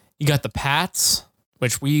got the Pats,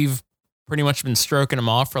 which we've pretty much been stroking them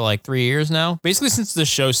off for like 3 years now. Basically, since the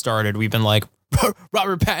show started, we've been like,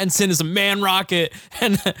 Robert Pattinson is a man rocket.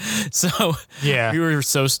 And so yeah, we were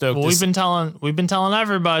so stoked. Well, we've been telling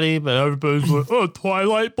everybody, but everybody's like, oh,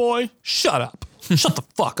 Twilight boy, shut up. Shut the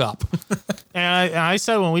fuck up. And I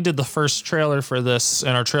said when we did the first trailer for this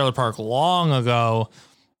in our trailer park long ago,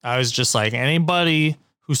 I was just like, anybody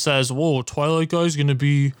who says, whoa, Twilight guy's going to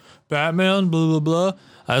be Batman, blah, blah, blah.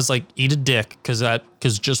 I was like, eat a dick, because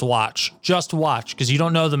just watch, because you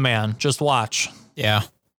don't know the man. Just watch. Yeah.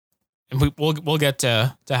 And we'll get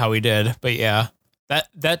to how he did. But yeah,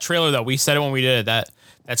 that trailer that we said it when we did it,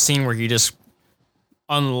 that scene where he just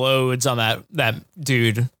unloads on that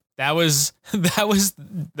dude, that was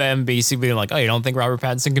them basically being like, oh, you don't think Robert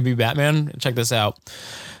Pattinson can be Batman? Check this out.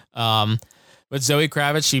 But Zoe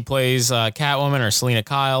Kravitz, she plays Catwoman, or Selena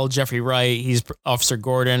Kyle. Jeffrey Wright, he's Officer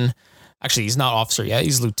Gordon. Actually, he's not officer yet.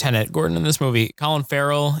 He's Lieutenant Gordon in this movie. Colin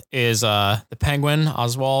Farrell is the Penguin,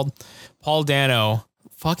 Oswald. Paul Dano,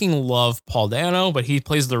 fucking love Paul Dano, but he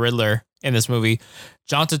plays the Riddler in this movie.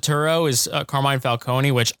 John Turturro is Carmine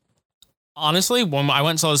Falcone, which honestly, when I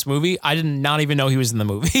went and saw this movie, I did not even know he was in the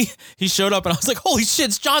movie. He showed up and I was like, holy shit,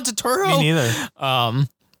 it's John Turturro. Me neither.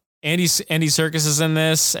 Andy Serkis is in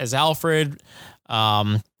this as Alfred.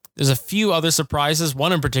 There's a few other surprises.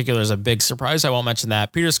 One in particular is a big surprise. I won't mention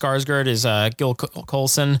that. Peter Skarsgård is Gil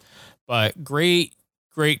Coulson, but great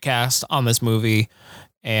cast on this movie.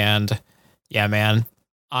 And yeah, man,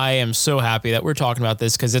 I am so happy that we're talking about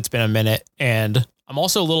this, because it's been a minute, and I'm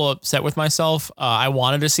also a little upset with myself. I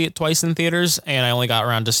wanted to see it twice in theaters, and I only got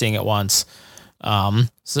around to seeing it once.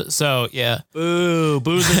 So yeah. Boo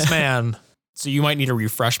this man. So you might need to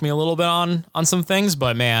refresh me a little bit on some things,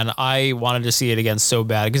 but man, I wanted to see it again so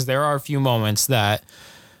bad, because there are a few moments that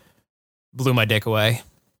blew my dick away.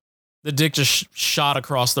 The dick just shot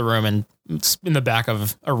across the room, and it's in the back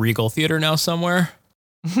of a Regal theater now somewhere.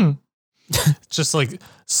 Just like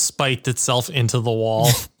spiked itself into the wall.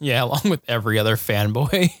 Yeah, along with every other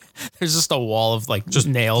fanboy. There's just a wall of like just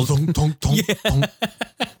nails. Yeah.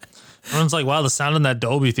 Everyone's like, wow, the sound in that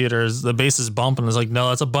Dolby theater is, the bass is bumping. It's like, no,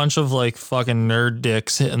 that's a bunch of like fucking nerd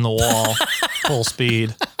dicks hitting the wall full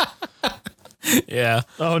speed. Yeah.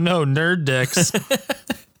 Oh no, nerd dicks.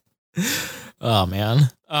 Oh man.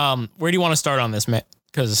 Where do you want to start on this, Mitt?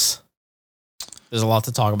 Because there's a lot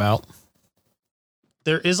to talk about.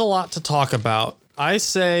 There is a lot to talk about. I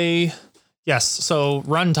say yes. So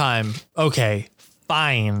runtime. Okay,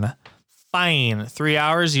 fine. 3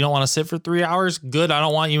 hours. You don't want to sit for 3 hours? Good. I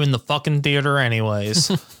don't want you in the fucking theater anyways.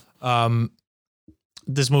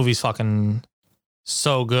 This movie's fucking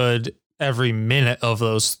so good. Every minute of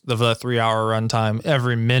that 3 hour runtime,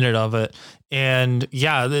 every minute of it. And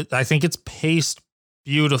yeah, I think it's paced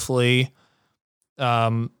beautifully.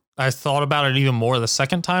 I thought about it even more the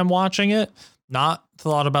second time watching it. Not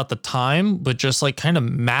thought about the time, but just like kind of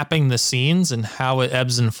mapping the scenes and how it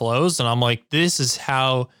ebbs and flows. And I'm like, this is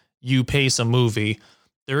how you pace a movie.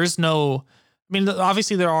 There is no, I mean,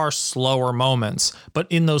 obviously there are slower moments, but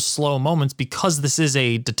in those slow moments, because this is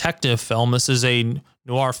a detective film, this is a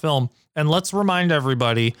noir film. And let's remind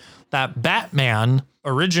everybody that Batman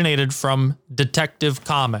originated from Detective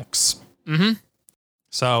Comics. Mm-hmm.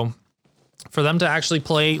 So for them to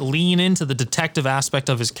actually lean into the detective aspect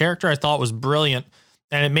of his character, I thought was brilliant.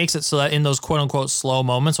 And it makes it so that in those quote unquote slow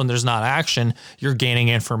moments when there's not action, you're gaining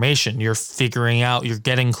information, you're figuring out, you're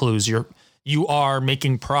getting clues, you are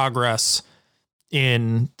making progress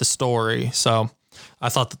in the story. So I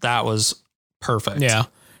thought that was perfect. Yeah.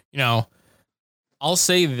 You know, I'll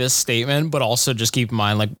say this statement, but also just keep in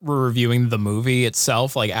mind, like, we're reviewing the movie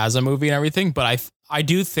itself, like as a movie and everything. But I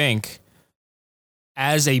do think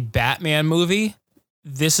as a Batman movie,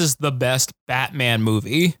 this is the best Batman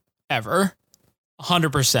movie ever.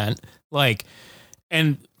 100%. Like,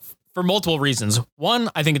 and for multiple reasons. One,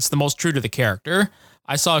 I think it's the most true to the character.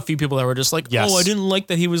 I saw a few people that were just like, yes. Oh, I didn't like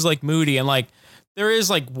that he was like moody. And like, there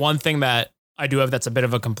is like one thing that I do have that's a bit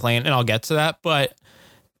of a complaint, and I'll get to that. But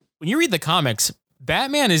when you read the comics,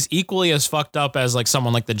 Batman is equally as fucked up as like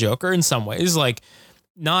someone like the Joker in some ways. Like,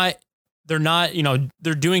 they're not, you know,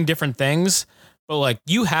 they're doing different things, but like,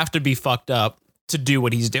 you have to be fucked up to do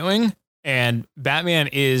what he's doing. And Batman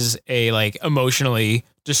is a like emotionally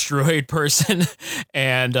destroyed person.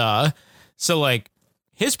 And so like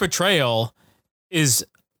his portrayal is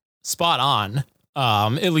spot on,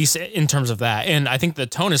 at least in terms of that. And I think the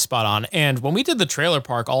tone is spot on. And when we did the trailer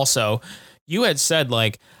park also, you had said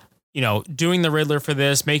like, you know, doing the Riddler for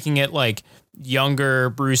this, making it like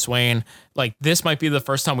younger Bruce Wayne, like this might be the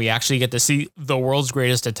first time we actually get to see the world's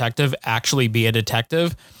greatest detective actually be a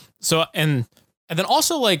detective. So, and then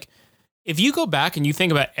also like, if you go back and you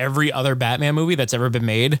think about every other Batman movie that's ever been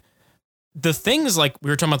made, the things like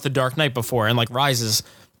we were talking about The Dark Knight before and like Rises,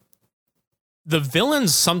 the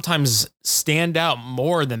villains sometimes stand out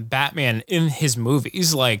more than Batman in his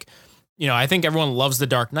movies. Like, you know, I think everyone loves The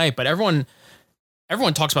Dark Knight, but everyone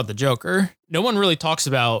talks about the Joker. No one really talks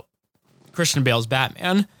about Christian Bale's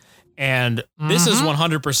Batman. And this is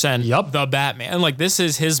 100% the Batman. Like, this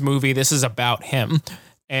is his movie. This is about him.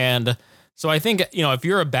 And so I think, you know, if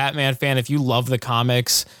you're a Batman fan, if you love the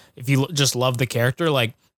comics, if you just love the character,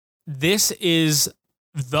 like, this is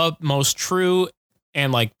the most true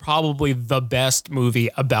and like probably the best movie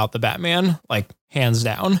about the Batman, like hands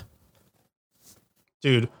down.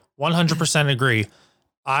 Dude, 100% agree.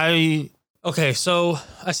 Okay, so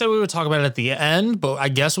I said we would talk about it at the end, but I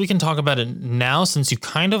guess we can talk about it now since you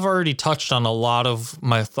kind of already touched on a lot of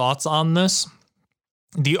my thoughts on this.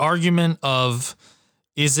 The argument of,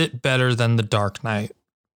 is it better than The Dark Knight?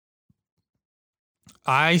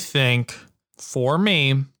 I think, for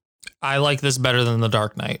me, I like this better than The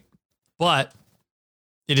Dark Knight, but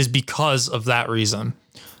it is because of that reason.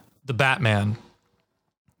 The Batman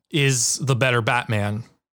is the better Batman.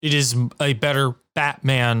 It is a better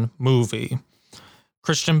Batman movie.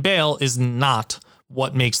 Christian Bale is not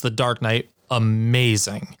what makes The Dark Knight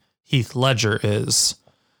amazing. Heath Ledger is.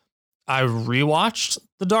 I rewatched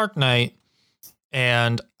The Dark Knight,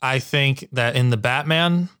 and I think that in the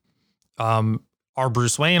Batman, our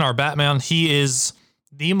Bruce Wayne, our Batman, he is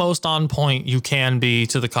the most on point you can be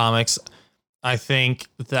to the comics. I think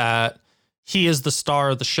that he is the star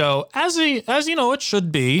of the show, as you know it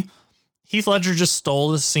should be. Heath Ledger just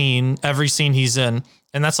stole the scene, every scene he's in,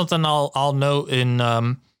 and that's something I'll note in.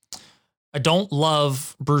 I don't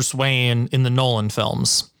love Bruce Wayne in the Nolan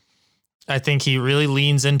films. I think he really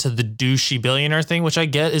leans into the douchey billionaire thing, which I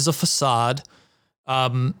get is a facade.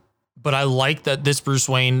 But I like that this Bruce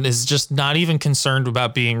Wayne is just not even concerned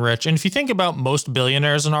about being rich. And if you think about most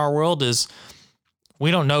billionaires in our world, is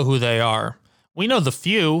we don't know who they are. We know the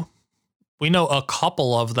few. We know a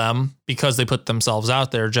couple of them because they put themselves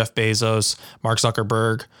out there. Jeff Bezos, Mark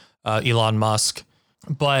Zuckerberg, Elon Musk.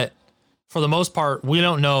 But for the most part, we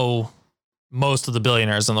don't know most of the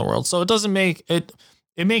billionaires in the world. So it doesn't make it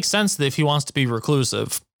makes sense that if he wants to be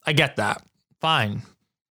reclusive, I get that. Fine.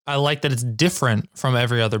 I like that it's different from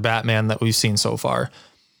every other Batman that we've seen so far.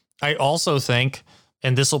 I also think,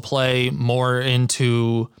 and this will play more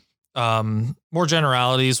into more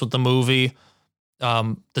generalities with the movie,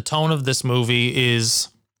 the tone of this movie is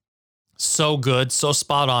so good, so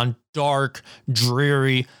spot on, dark,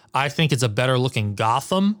 dreary. I think it's a better looking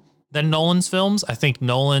Gotham than Nolan's films. I think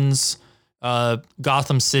Nolan's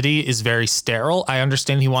Gotham City is very sterile. I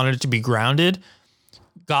understand he wanted it to be grounded.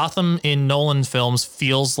 Gotham in Nolan films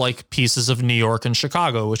feels like pieces of New York and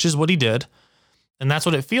Chicago, which is what he did. And that's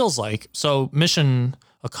what it feels like. So mission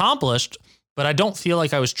accomplished, but I don't feel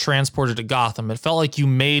like I was transported to Gotham. It felt like you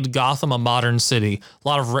made Gotham a modern city. A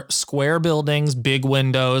lot of square buildings, big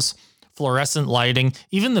windows, fluorescent lighting.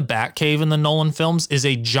 Even the Batcave in the Nolan films is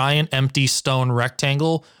a giant empty stone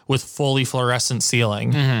rectangle with fully fluorescent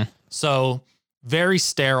ceiling. Mm-hmm. So very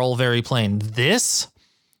sterile, very plain. This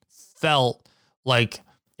felt like,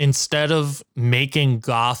 instead of making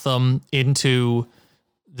Gotham into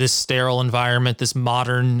this sterile environment, this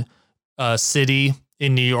modern city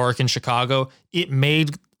in New York and Chicago. It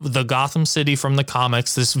made the Gotham City from the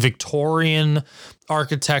comics, this Victorian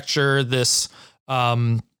architecture, this,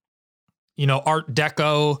 Art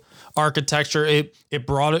Deco architecture. It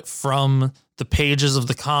brought it from the pages of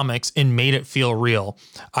the comics and made it feel real.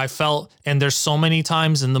 I felt, and there's so many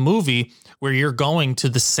times in the movie where you're going to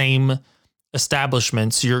the same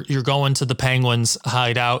establishments. You're going to the Penguins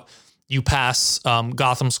hideout. You pass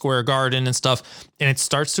Gotham Square Garden and stuff, and it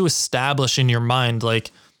starts to establish in your mind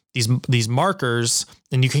like these markers,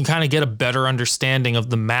 and you can kind of get a better understanding of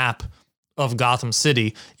the map of Gotham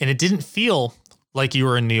City. And it didn't feel like you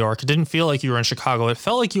were in New York. It didn't feel like you were in Chicago. It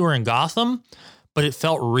felt like you were in Gotham, but it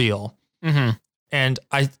felt real. Mm-hmm. And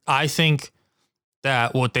I think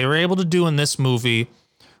that what they were able to do in this movie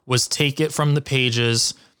was take it from the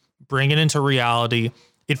pages, bring it into reality.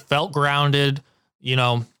 It felt grounded,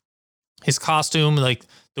 his costume, like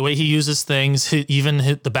the way he uses things, even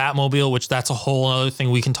hit the Batmobile, which that's a whole other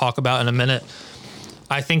thing we can talk about in a minute.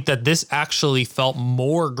 I think that this actually felt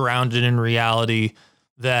more grounded in reality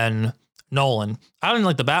than Nolan. I don't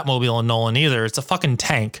like the Batmobile in Nolan either. It's a fucking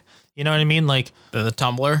tank. You know what I mean? Like the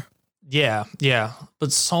tumbler. Yeah.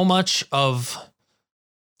 But so much of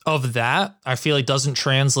that, I feel like doesn't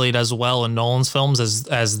translate as well in Nolan's films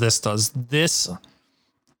as this does. This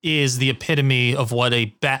is the epitome of what a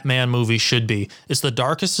Batman movie should be. It's the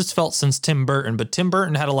darkest it's felt since Tim Burton, but Tim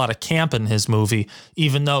Burton had a lot of camp in his movie,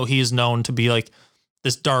 even though he is known to be like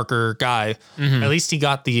this darker guy. Mm-hmm. At least he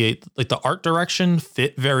got the art direction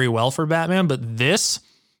fit very well for Batman, but this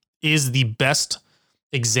is the best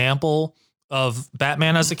example of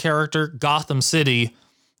Batman as a character, Gotham City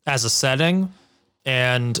as a setting.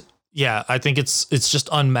 And yeah, I think it's just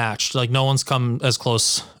unmatched. Like no one's come as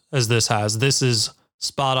close as this has. This is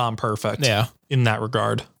spot on perfect. Yeah. In that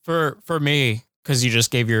regard. For me, because you just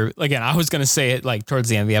gave again, I was going to say it like towards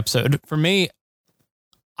the end of the episode. For me,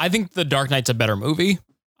 I think The Dark Knight's a better movie.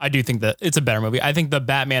 I do think that it's a better movie. I think The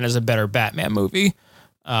Batman is a better Batman movie.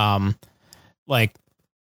 Like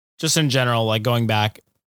just in general, like going back,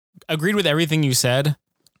 agreed with everything you said.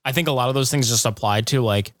 I think a lot of those things just apply to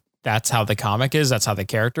like, that's how the comic is. That's how the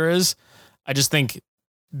character is. I just think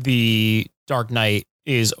The Dark Knight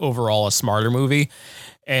is overall a smarter movie.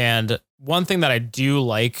 And one thing that I do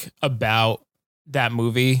like about that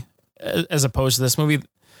movie as opposed to this movie,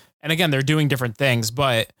 and again, they're doing different things,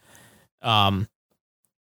 but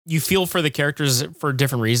you feel for the characters for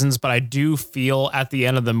different reasons, but I do feel at the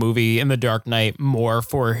end of the movie in The Dark Knight more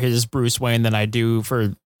for his Bruce Wayne than I do for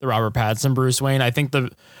the Robert Pattinson Bruce Wayne. I think the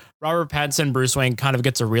Robert Pattinson Bruce Wayne kind of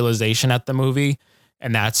gets a realization at the movie,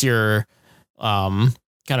 and that's your kind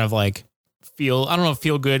of like I don't know if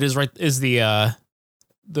feel good is the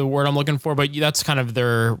word I'm looking for, but that's kind of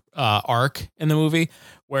their arc in the movie.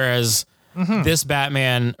 Whereas this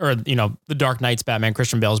Batman, or the Dark Knight's Batman,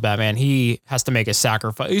 Christian Bale's Batman, he has to make a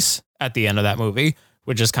sacrifice at the end of that movie,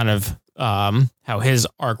 which is kind of how his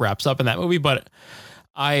arc wraps up in that movie. But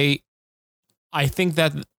I think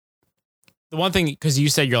that the one thing, because you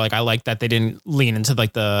said you're like, I like that they didn't lean into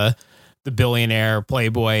like the billionaire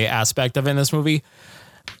playboy aspect of it in this movie.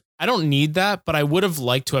 I don't need that, but I would have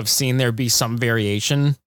liked to have seen there be some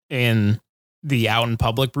variation in the out in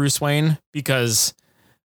public Bruce Wayne, because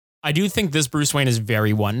I do think this Bruce Wayne is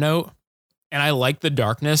very one note, and I like the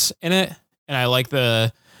darkness in it, and I like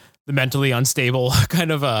the mentally unstable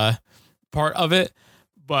kind of part of it.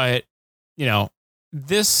 But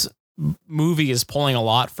this movie is pulling a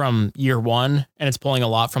lot from Year One, and it's pulling a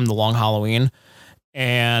lot from The Long Halloween,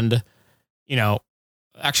 and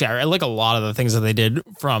actually, I like a lot of the things that they did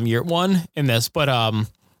from Year One in this, but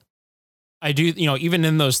I do, even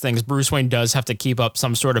in those things, Bruce Wayne does have to keep up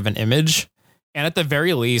some sort of an image. And at the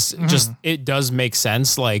very least, just it does make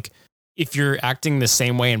sense. Like if you're acting the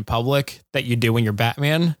same way in public that you do when you're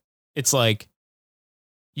Batman, it's like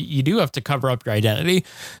you do have to cover up your identity.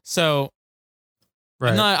 So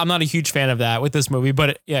right. I'm not a huge fan of that with this movie,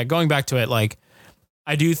 but yeah, going back to it, like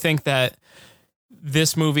I do think that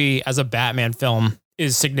this movie as a Batman film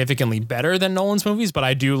is significantly better than Nolan's movies, but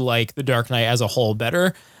I do like The Dark Knight as a whole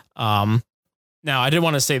better. Now I did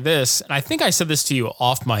want to say this, and I think I said this to you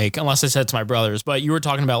off mic, unless I said it to my brothers, but you were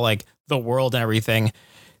talking about like the world and everything.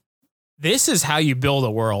 This is how you build a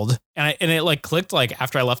world. And it like clicked like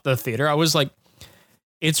after I left the theater. I was like,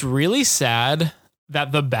 it's really sad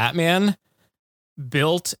that the Batman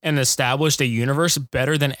built and established a universe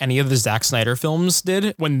better than any of the Zack Snyder films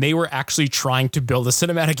did when they were actually trying to build a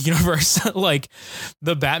cinematic universe. Like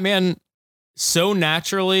the Batman so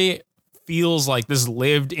naturally feels like this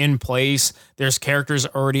lived in place. There's characters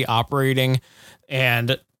already operating,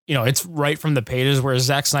 and it's right from the pages, where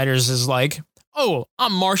Zack Snyder's is like, oh,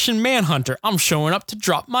 I'm Martian Manhunter. I'm showing up to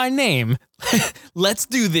drop my name. Let's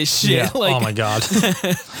do this shit. Yeah. Like, Oh my God.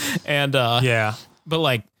 and Yeah. but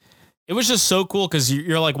like, it was just so cool because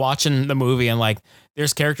you're like watching the movie and like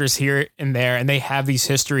there's characters here and there and they have these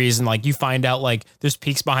histories and like you find out like there's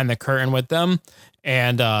peeks behind the curtain with them.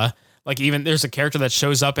 And like even there's a character that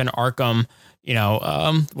shows up in Arkham, you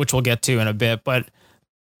know, which we'll get to in a bit, but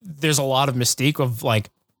there's a lot of mystique of like,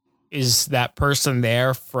 is that person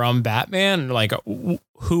there from Batman? Like,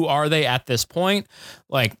 who are they at this point?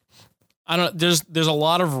 Like, I don't, there's a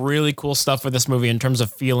lot of really cool stuff with this movie in terms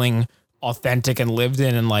of feeling authentic and lived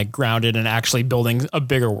in and like grounded and actually building a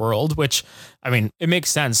bigger world, which, I mean, it makes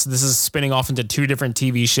sense. This is spinning off into 2 different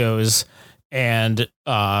TV shows and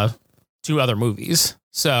 2 other movies.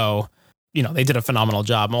 So, you know, they did a phenomenal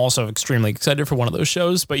job. I'm also extremely excited for one of those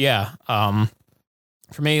shows, but yeah,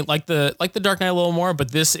 for me, like the Dark Knight a little more,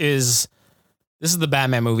 but this is the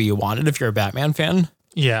Batman movie you wanted if you're a Batman fan.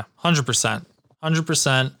 Yeah. 100%.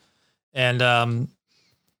 And,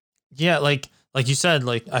 yeah, like you said,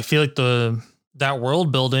 like, I feel like that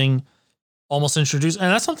world building almost introduced,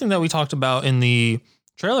 and that's something that we talked about in the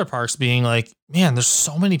trailer parks being like, man, there's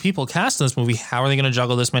so many people cast in this movie. How are they going to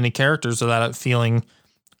juggle this many characters without it feeling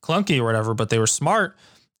clunky or whatever? But they were smart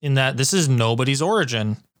in that this is nobody's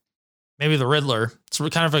origin. Maybe the Riddler. It's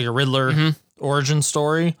kind of like a Riddler origin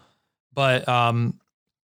story, but,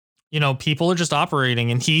 you know, people are just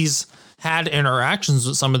operating and he's had interactions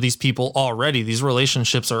with some of these people already. These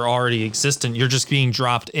relationships are already existent. You're just being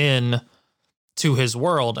dropped in to his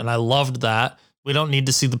world. And I loved that. We don't need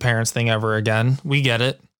to see the parents thing ever again. We get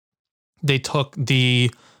it. They took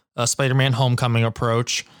the Spider-Man Homecoming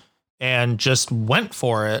approach and just went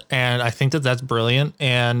for it. And I think that that's brilliant.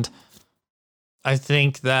 And I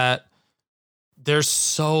think that there's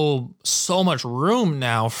so much room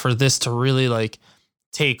now for this to really like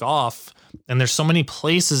take off. And there's so many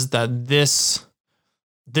places that this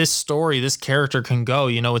story, this character can go.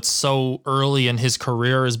 You know, it's so early in his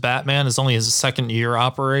career as Batman. It's only his 2nd year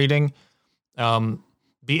operating.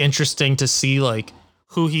 Be interesting to see like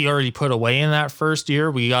who he already put away in that first year.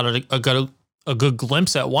 We got a good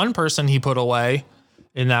glimpse at one person he put away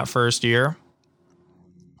in that first year.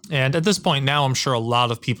 And at this point now, I'm sure a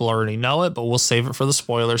lot of people already know it, but we'll save it for the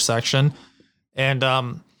spoiler section. And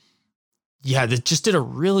yeah, they just did a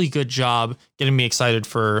really good job getting me excited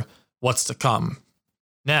for what's to come.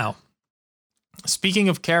 Now, speaking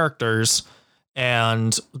of characters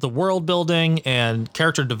and the world building and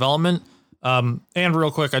character development, and real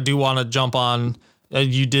quick, I do want to jump on,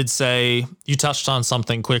 you did say, you touched on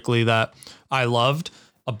something quickly that I loved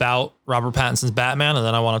about Robert Pattinson's Batman, and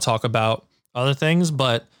then I want to talk about other things,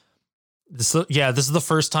 but this is the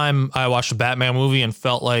first time I watched a Batman movie and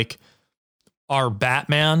felt like our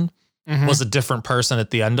Batman was a different person at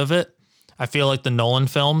the end of it. I feel like the Nolan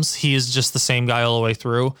films, he is just the same guy all the way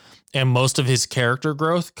through. And most of his character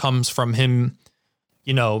growth comes from him,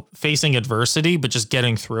 you know, facing adversity, but just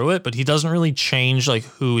getting through it. But he doesn't really change like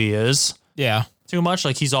who he is. Yeah. Too much.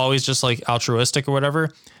 Like he's always just like altruistic or whatever.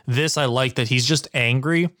 This, I like that he's just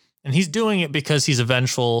angry and he's doing it because he's a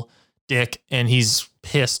vengeful dick and he's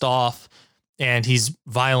pissed off and he's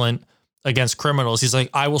violent against criminals. He's like,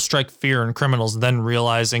 I will strike fear in criminals. Then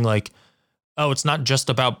realizing like, oh, it's not just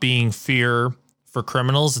about being fear for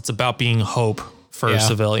criminals. It's about being hope for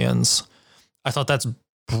civilians. I thought that's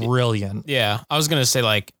brilliant. Yeah. I was going to say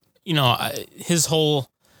like, you know, his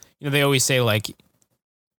whole, you know, they always say like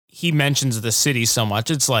he mentions the city so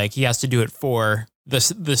much. It's like he has to do it for the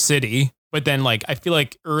city. But then like, I feel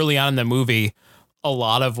like early on in the movie, a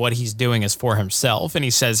lot of what he's doing is for himself. And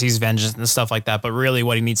he says he's vengeance and stuff like that. But really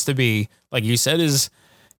what he needs to be, like you said, is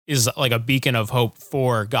like a beacon of hope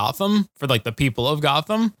for Gotham, for like the people of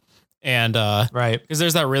Gotham. And right. Because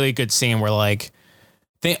there's that really good scene where like,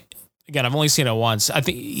 again, I've only seen it once. I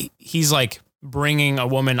think he's like bringing a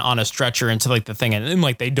woman on a stretcher into like the thing and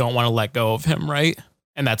like they don't want to let go of him. Right.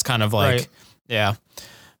 And that's kind of like, yeah.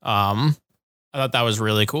 I thought that was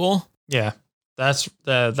really cool. Yeah. That's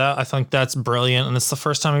that I think that's brilliant. And it's the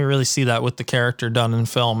first time we really see that with the character done in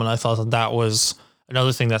film. And I thought that was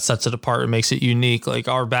another thing that sets it apart and makes it unique. Like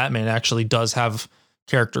our Batman actually does have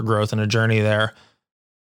character growth and a journey there.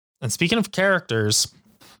 And speaking of characters,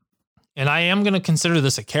 and I am going to consider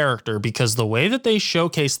this a character because the way that they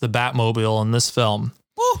showcase the Batmobile in this film,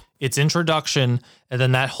 its introduction, and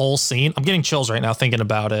then that whole scene, I'm getting chills right now thinking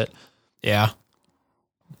about it. Yeah.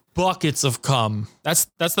 Buckets of cum. That's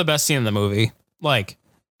the best scene in the movie. Like,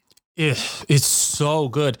 it's so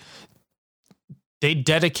good. They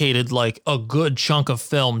dedicated like a good chunk of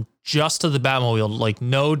film just to the Batmobile, like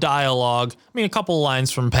no dialogue. I mean, a couple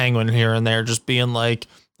lines from Penguin here and there, just being like,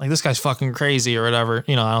 like, this guy's fucking crazy or whatever.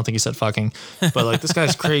 You know, I don't think he said fucking, but like, this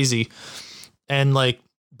guy's crazy. And like,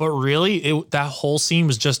 but really that whole scene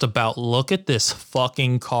was just about, look at this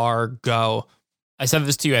fucking car go. I said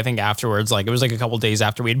this to you, I think afterwards, like it was like a couple days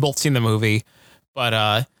after we'd both seen the movie,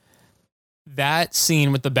 but that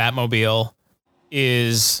scene with the Batmobile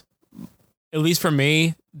is, at least for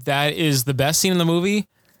me, that is the best scene in the movie.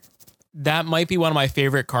 That might be one of my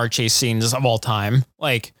favorite car chase scenes of all time.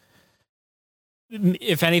 Like,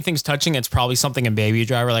 if anything's touching, it's probably something in Baby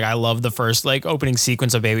Driver. Like, I love the first like opening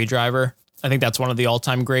sequence of Baby Driver. I think that's one of the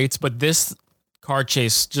all-time greats. But this car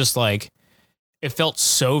chase, just like, it felt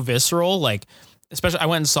so visceral. Like, especially I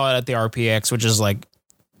went and saw it at the RPX, which is like,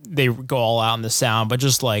 they go all out in the sound, but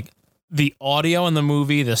just like the audio in the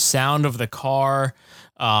movie, the sound of the car.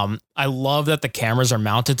 I love that the cameras are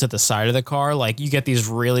mounted to the side of the car. Like, you get these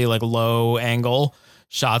really like low angle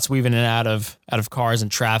shots weaving in and out of cars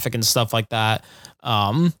and traffic and stuff like that.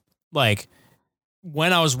 Like,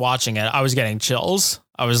 when I was watching it, I was getting chills.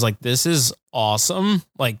 I was like, this is awesome.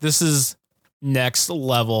 Like, this is next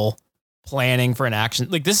level planning for an action.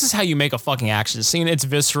 Like, this is how you make a fucking action scene. It's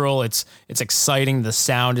visceral. It's exciting. The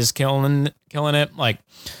sound is killing it. Like,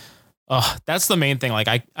 that's the main thing. Like,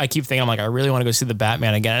 I keep thinking, I'm like, I really want to go see the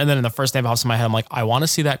Batman again. And then in the first thing that pops in my head, I'm like, I want to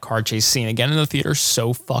see that car chase scene again in the theater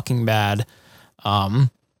so fucking bad.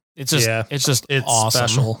 It's awesome.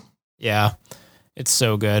 Special. Yeah. It's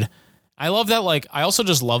so good. I love that. Like, I also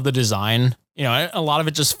just love the design. You know, a lot of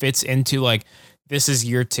it just fits into like, this is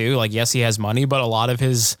year 2. Like, yes, he has money, but a lot of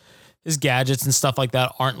his gadgets and stuff like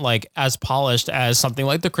that aren't like as polished as something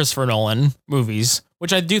like the Christopher Nolan movies,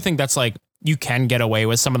 which I do think that's like, you can get away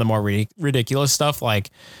with some of the more ridiculous stuff. Like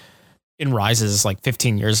in Rises, like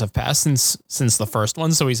 15 years have passed since the first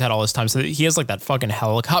one. So he's had all this time. So he has like that fucking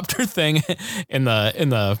helicopter thing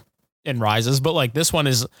in Rises. But like this one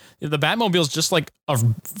is, the Batmobile's just like a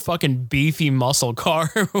fucking beefy muscle car.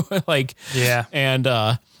 Like, yeah. And,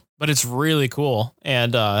 but it's really cool.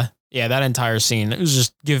 And, yeah, that entire scene, it was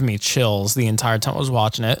just giving me chills the entire time I was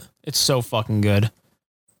watching it. It's so fucking good.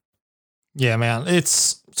 Yeah, man.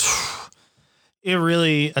 It's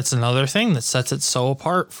another thing that sets it so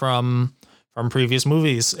apart from previous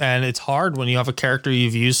movies. And it's hard when you have a character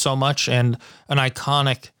you've used so much and an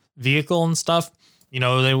iconic vehicle and stuff. You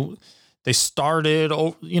know, they started,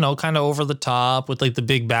 you know, kind of over the top with like the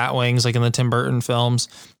big bat wings, like in the Tim Burton films.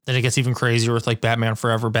 Then it gets even crazier with like Batman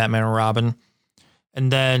Forever, Batman and Robin. And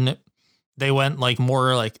then they went like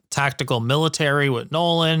more like tactical military with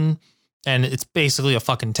Nolan, and it's basically a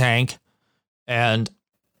fucking tank and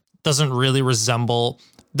doesn't really resemble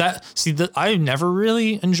that. See, I never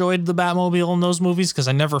really enjoyed the Batmobile in those movies because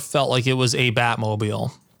I never felt like it was a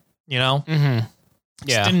Batmobile, you know? Mm-hmm.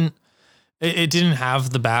 Yeah. It didn't have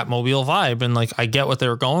the Batmobile vibe, and like I get what they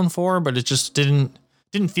were going for, but it just didn't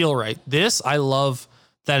feel right. This, I love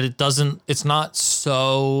that it's not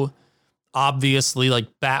so obviously like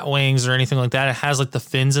bat wings or anything like that. It has like the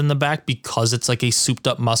fins in the back because it's like a souped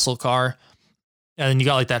up muscle car. And then you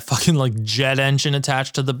got like that fucking like jet engine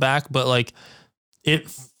attached to the back, but like it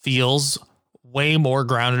feels way more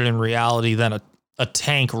grounded in reality than a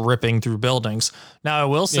tank ripping through buildings. Now I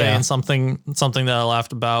will say, and something that I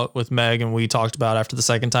laughed about with Meg and we talked about after the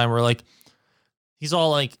second time, we're like, he's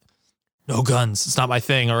all like, no guns, it's not my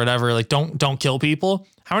thing or whatever. Like, don't kill people.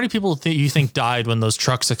 How many people you think died when those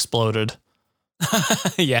trucks exploded?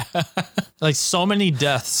 Yeah. Like so many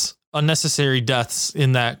deaths, unnecessary deaths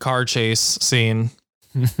in that car chase scene.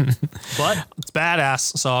 But it's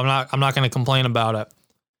badass, so I'm not going to complain about it.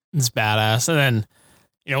 It's badass. And then,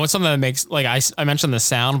 you know, what's something that makes, like I mentioned the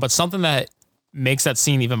sound, but something that makes that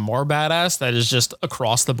scene even more badass that is just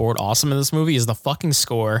across the board awesome in this movie is the fucking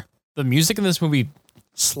score. The music in this movie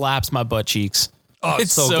slaps my butt cheeks. Oh,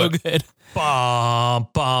 it's so good. Bum,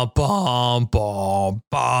 bum, bum, bum,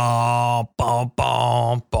 bum, bum,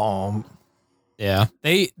 bum, bum. Yeah,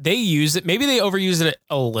 they use it. Maybe they overuse it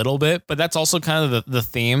a little bit, but that's also kind of the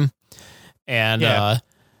theme. And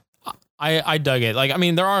I dug it. Like, I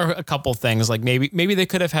mean, there are a couple things like maybe they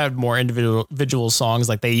could have had more individual songs.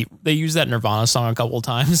 Like they use that Nirvana song a couple of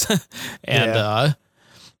times, and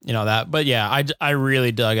you know that. But yeah, I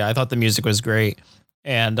really dug it. I thought the music was great,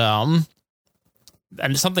 and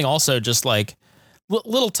something also just like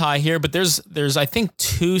little tie here. But there's I think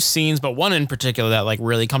 2 scenes, but one in particular that like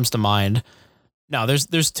really comes to mind. No,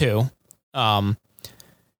 there's 2. You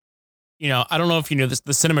know, I don't know if you knew this.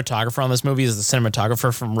 The cinematographer on this movie is the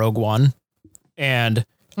cinematographer from Rogue One, and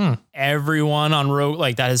everyone on Rogue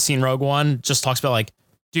like that has seen Rogue One just talks about like,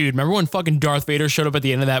 dude, remember when fucking Darth Vader showed up at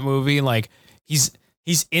the end of that movie? And, like he's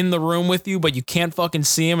in the room with you, but you can't fucking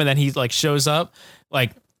see him, and then he like shows up.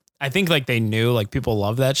 Like, I think like they knew like people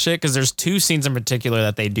love that shit because there's 2 scenes in particular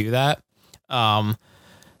that they do that.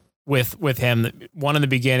 With him, one in the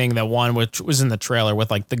beginning, that one which was in the trailer with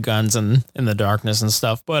like the guns and in the darkness and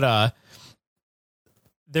stuff. But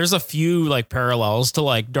there's a few like parallels to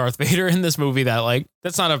like Darth Vader in this movie that like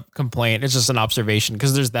that's not a complaint, it's just an observation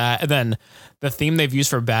because there's that, and then the theme they've used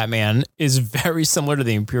for Batman is very similar to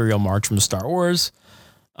the Imperial March from Star Wars.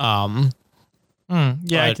 Yeah,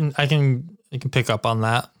 but, I can pick up on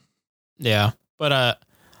that. Yeah, but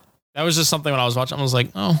that was just something when I was watching. I was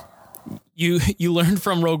like, oh. You learned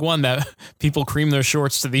from Rogue One that people cream their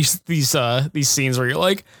shorts to these scenes where you're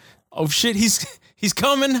like, oh shit, he's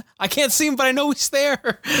coming. I can't see him, but I know he's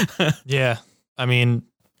there. Yeah, I mean,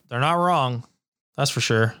 they're not wrong. That's for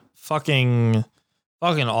sure. Fucking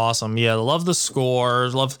awesome. Yeah, love the score.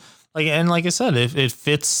 Love like I said, it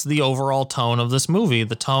fits the overall tone of this movie.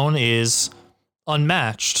 The tone is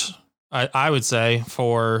unmatched. I would say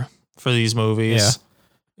for these movies. Yeah.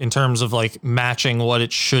 In terms of like matching what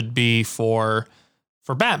it should be for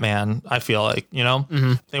Batman, I feel like,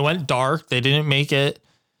 they went dark. They didn't make it,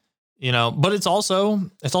 but it's also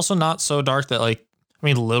not so dark that like, I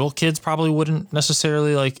mean, little kids probably wouldn't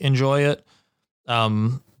necessarily like enjoy it.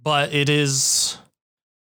 But it is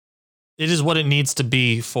what it needs to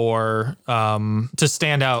be for, to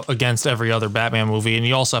stand out against every other Batman movie. And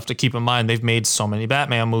you also have to keep in mind, they've made so many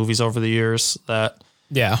Batman movies over the years that,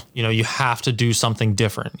 yeah, you have to do something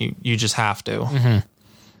different. You just have to. Mm-hmm.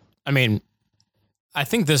 I mean, I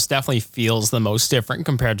think this definitely feels the most different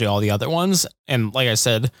compared to all the other ones. And like I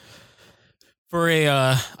said, for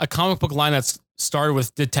a comic book line that's started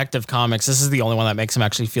with Detective Comics, this is the only one that makes him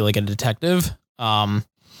actually feel like a detective. Now,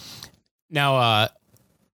 I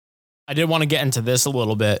did want to get into this a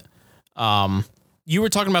little bit. You were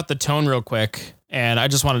talking about the tone real quick, and I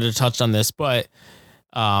just wanted to touch on this, but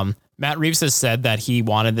Matt Reeves has said that he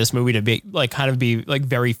wanted this movie to be like kind of be like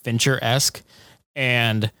very Fincher-esque.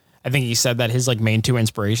 And I think he said that his like main 2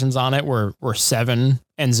 inspirations on it were Seven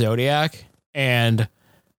and Zodiac. And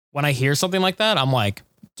when I hear something like that, I'm like,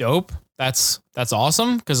 dope. That's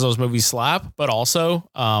awesome because those movies slap, but also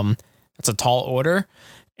it's a tall order.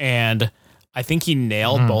 And I think he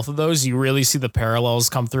nailed both of those. You really see the parallels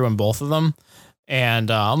come through in both of them. And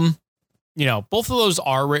both of those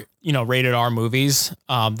are, rated R movies.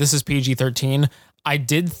 This is PG-13. I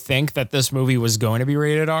did think that this movie was going to be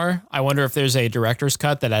rated R. I wonder if there's a director's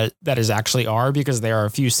cut that is actually R, because there are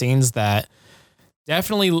a few scenes that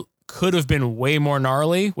definitely could have been way more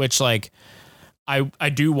gnarly, which like, I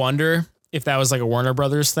do wonder if that was like a Warner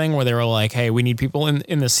Brothers thing where they were like, hey, we need people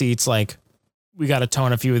in the seats. Like we got to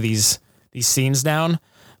tone a few of these scenes down.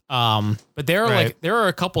 But there are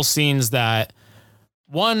a couple scenes that,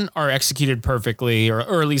 one, are executed perfectly, or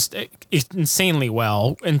at least insanely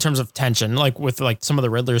well in terms of tension, like with like some of the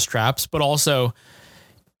Riddler's traps, but also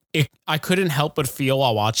I couldn't help but feel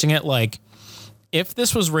while watching it, like if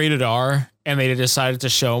this was rated R and they decided to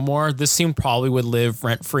show more, this scene probably would live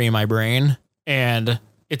rent free in my brain. And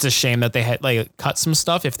it's a shame that they had like cut some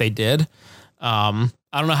stuff if they did.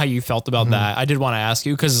 I don't know how you felt about that. I did want to ask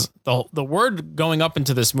you, because the word going up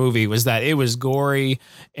into this movie was that it was gory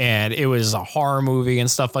and it was a horror movie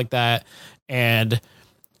and stuff like that. And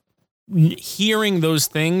hearing those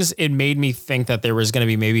things, it made me think that there was going to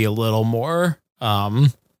be maybe a little more, a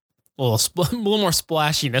little more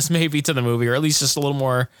splashiness maybe to the movie, or at least just a little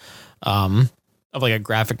more of like a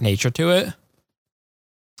graphic nature to it.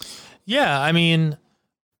 Yeah, I mean,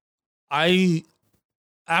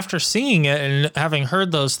 after seeing it and having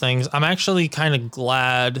heard those things, I'm actually kind of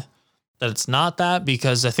glad that it's not that,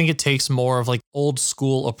 because I think it takes more of like old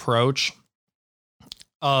school approach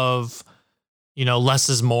of, less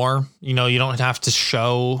is more. You don't have to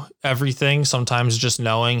show everything. Sometimes just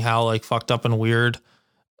knowing how like fucked up and weird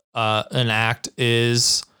an act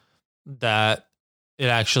is, that it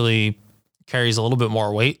actually carries a little bit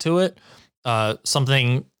more weight to it.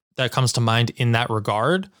 Something that comes to mind in that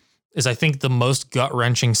regard is, I think, the most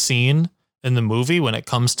gut-wrenching scene in the movie when it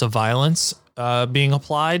comes to violence being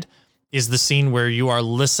applied is the scene where you are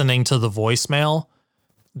listening to the voicemail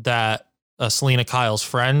that Selena Kyle's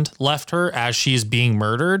friend left her as she is being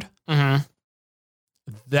murdered. Mm-hmm.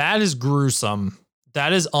 That is gruesome.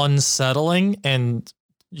 That is unsettling and,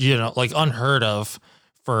 like unheard of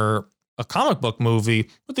for a comic book movie,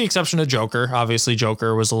 with the exception of Joker. Obviously,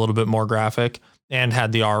 Joker was a little bit more graphic and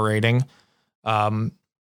had the R rating.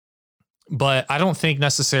 But I don't think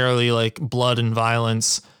necessarily like blood and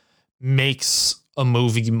violence makes a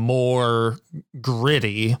movie more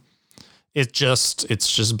gritty. It's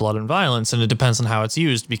just blood and violence, and it depends on how it's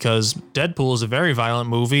used, because Deadpool is a very violent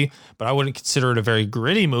movie, but I wouldn't consider it a very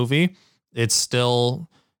gritty movie. It's still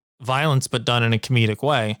violence, but done in a comedic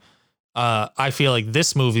way. I feel like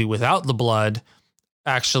this movie without the blood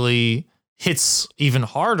actually hits even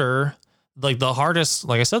harder. Like the hardest,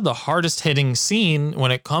 like I said, the hardest hitting scene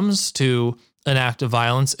when it comes to an act of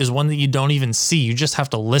violence is one that you don't even see. You just have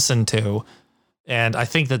to listen to. And I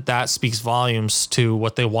think that speaks volumes to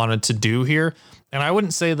what they wanted to do here. And I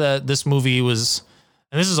wouldn't say that this movie was,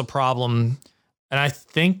 and this is a problem, and I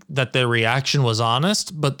think that the reaction was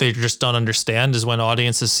honest, but they just don't understand is when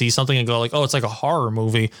audiences see something and go like, oh, it's like a horror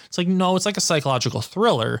movie. It's like, no, it's like a psychological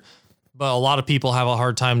thriller. But a lot of people have a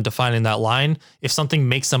hard time defining that line. If something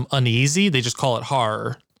makes them uneasy, they just call it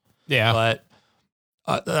horror. Yeah.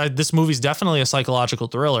 But this movie's definitely a psychological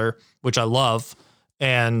thriller, which I love.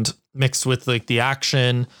 And mixed with like the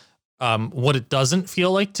action, what it doesn't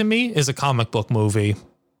feel like to me is a comic book movie.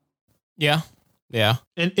 Yeah. Yeah.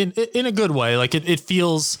 In a good way. Like it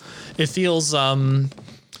feels, it doesn't,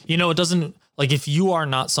 like if you are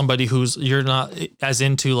not somebody you're not as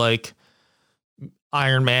into like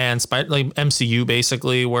Iron Man, like MCU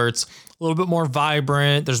basically, where it's a little bit more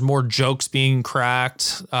vibrant, there's more jokes being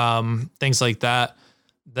cracked, things like that,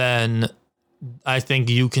 then I think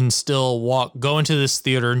you can still go into this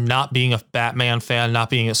theater not being a Batman fan, not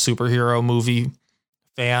being a superhero movie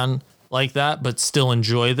fan like that, but still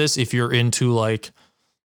enjoy this if you're into like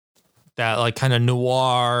that, like kind of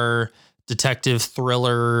noir detective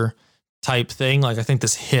thriller type thing. Like I think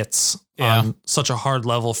this hits on such a hard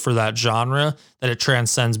level for that genre that it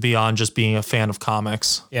transcends beyond just being a fan of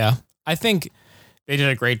comics. Yeah. I think they did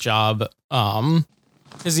a great job.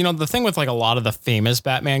 Because, the thing with like a lot of the famous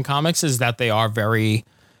Batman comics is that they are they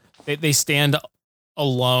stand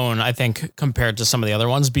alone, I think, compared to some of the other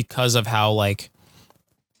ones because of how like,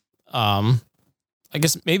 I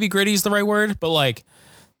guess maybe gritty is the right word, but like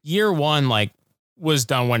year one, like was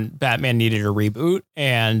done when Batman needed a reboot.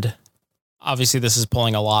 And obviously this is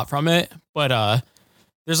pulling a lot from it, but,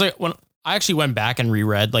 there's like when I actually went back and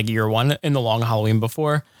reread like year one in the Long Halloween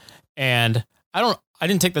before, and I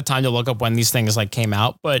didn't take the time to look up when these things like came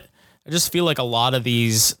out, but I just feel like a lot of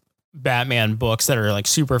these Batman books that are like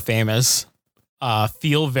super famous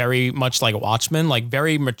feel very much like Watchmen, like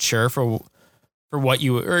very mature for what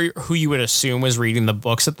who you would assume was reading the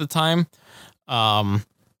books at the time.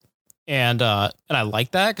 And I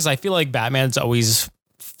like that because I feel like Batman's always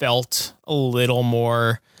felt a little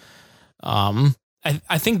more.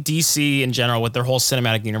 I think DC in general with their whole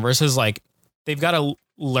cinematic universe is like they've got to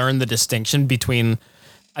learn the distinction between.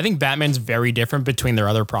 I think Batman's very different between their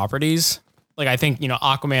other properties. Like I think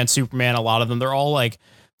Aquaman, Superman, a lot of them they're all like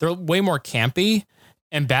they're way more campy,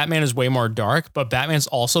 and Batman is way more dark. But Batman's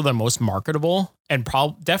also the most marketable and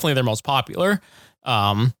definitely their most popular.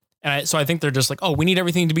 So I think they're just like, oh, we need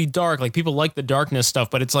everything to be dark. Like people like the darkness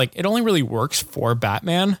stuff, but it's like it only really works for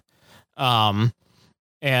Batman. So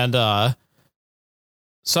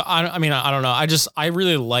I don't know. I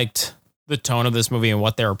really liked the tone of this movie and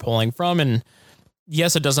what they were pulling from. And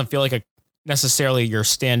yes, it doesn't feel like necessarily your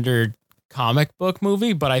standard comic book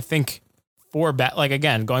movie, but I think going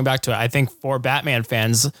back to it, I think for Batman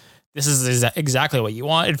fans, this is exactly what you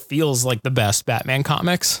want. It feels like the best Batman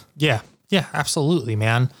comics. Yeah. Yeah, absolutely,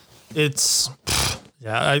 man.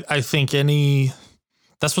 I think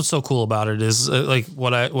that's what's so cool about it is like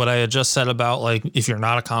what I had just said about like, if you're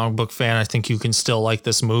not a comic book fan, I think you can still like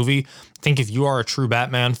this movie. I think if you are a true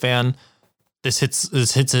Batman fan, this hits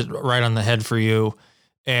it right on the head for you.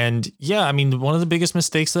 And yeah, I mean, one of the biggest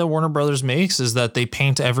mistakes that Warner Brothers makes is that they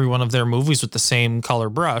paint every one of their movies with the same color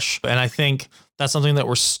brush. And I think that's something that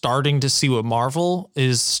we're starting to see with Marvel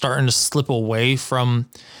is starting to slip away from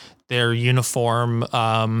their uniform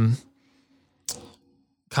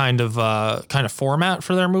kind of format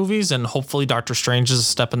for their movies. And hopefully Doctor Strange is a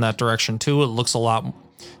step in that direction too. It looks a lot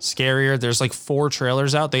scarier. There's like 4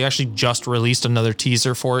 trailers out. They actually just released another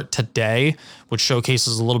teaser for it today, which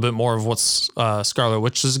showcases a little bit more of what's Scarlet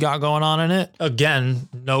Witch has got going on in it. Again,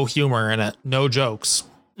 no humor in it, no jokes.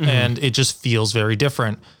 Mm-hmm. And it just feels very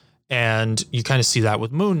different. And you kind of see that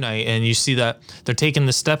with Moon Knight, and you see that they're taking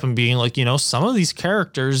the step and being like, some of these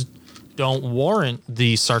characters don't warrant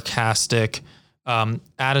the sarcastic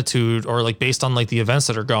attitude or like based on like the events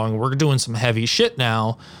that are going, we're doing some heavy shit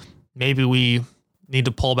now. Maybe we need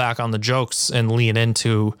to pull back on the jokes and lean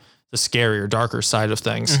into the scarier, darker side of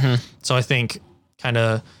things. Mm-hmm. So I think kind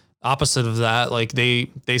of opposite of that, like they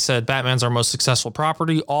said, Batman's our most successful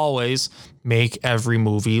property. Always make every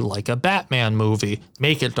movie like a Batman movie,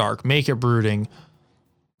 make it dark, make it brooding,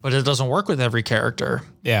 but it doesn't work with every character.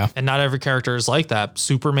 Yeah. And not every character is like that.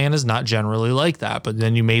 Superman is not generally like that, but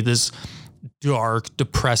then you made this dark,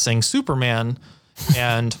 depressing Superman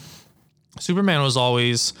and Superman was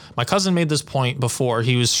always, my cousin made this point before.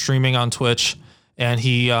 He was streaming on Twitch, and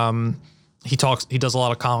he does a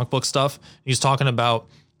lot of comic book stuff. He's talking about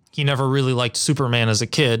he never really liked Superman as a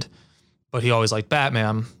kid, but he always liked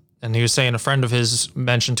Batman. And he was saying a friend of his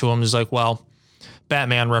mentioned to him, he's like, well,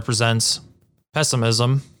 Batman represents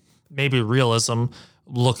pessimism, maybe realism,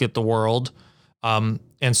 look at the world. And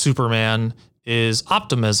Superman is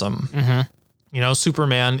optimism. Mm-hmm. You know,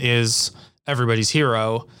 Superman is everybody's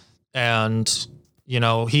hero, and, you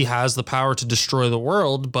know, he has the power to destroy the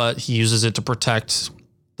world, but he uses it to protect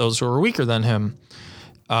those who are weaker than him.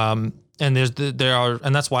 And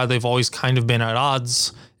and that's why they've always kind of been at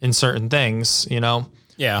odds in certain things, you know?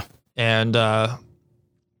 Yeah. And,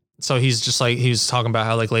 so he's just like, he's talking about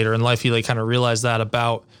how like later in life, he like kind of realized that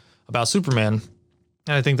about Superman.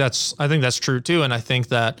 And I think that's true too. And I think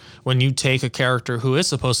that when you take a character who is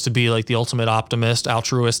supposed to be like the ultimate optimist,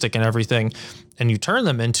 altruistic and everything, and you turn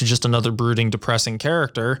them into just another brooding, depressing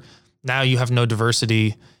character, now you have no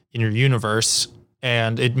diversity in your universe,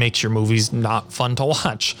 and it makes your movies not fun to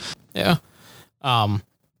watch. Yeah.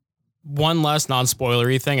 One last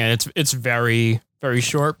non-spoilery thing, and it's very, very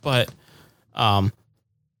short, but I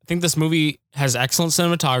think this movie has excellent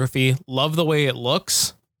cinematography. Love the way it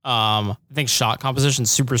looks. I think shot composition is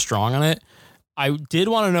super strong on it. I did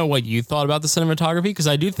want to know what you thought about the cinematography, because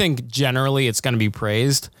I do think generally it's going to be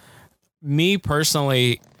praised. Me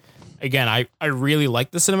personally, again, I really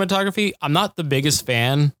like the cinematography. I'm not the biggest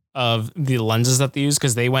fan of the lenses that they use,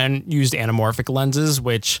 because they used anamorphic lenses,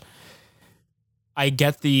 which I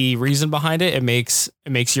get the reason behind it. It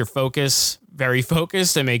makes your focus very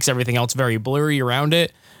focused. It makes everything else very blurry around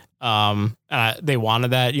it. They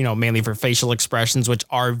wanted that, you know, mainly for facial expressions, which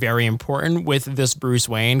are very important with this Bruce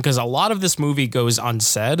Wayne, because a lot of this movie goes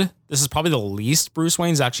unsaid. This is probably the least Bruce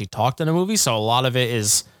Wayne's actually talked in a movie, so a lot of it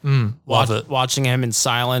is watching him in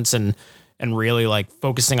silence and really like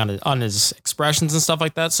focusing on his expressions and stuff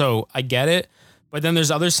like that. So I get it, but then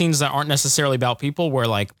there's other scenes that aren't necessarily about people, where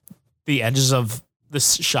like the edges of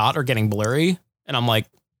this shot are getting blurry, and I'm like,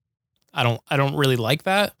 I don't really like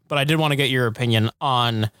that. But I did want to get your opinion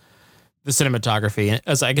on the cinematography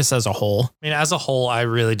as a whole. I mean, as a whole, I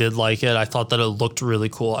really did like it. I thought that it looked really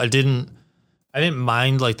cool. I didn't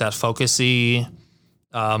mind like that focusy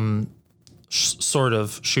sort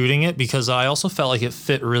of shooting it, because I also felt like it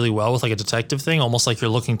fit really well with like a detective thing, almost like you're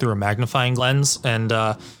looking through a magnifying lens, and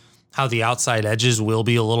how the outside edges will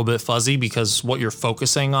be a little bit fuzzy because what you're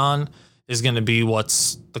focusing on is going to be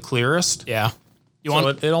what's the clearest. Yeah.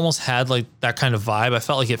 It almost had like that kind of vibe. I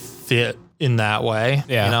felt like it fit in that way.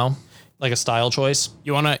 Yeah. You know, like a style choice.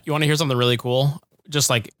 You want to hear something really cool? Just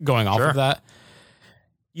like going off of that.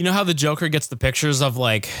 You know how the Joker gets the pictures of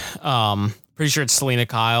like, pretty sure it's Selena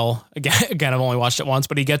Kyle. Again, I've only watched it once,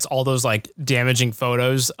 but he gets all those like damaging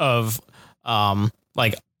photos of,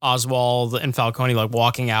 like Oswald and Falcone, like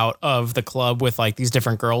walking out of the club with like these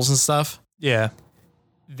different girls and stuff. Yeah.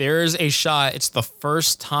 There's a shot. It's either the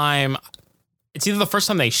first time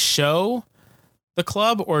they show the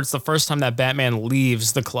club, or it's the first time that Batman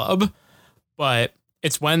leaves the club, but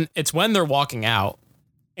it's when they're walking out,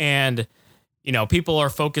 and, you know, people are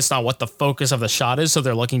focused on what the focus of the shot is. So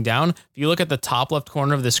they're looking down. If you look at the top left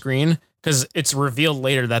corner of the screen, because it's revealed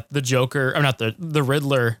later that the Joker, or not the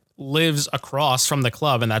Riddler, lives across from the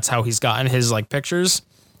club, and that's how he's gotten his like pictures.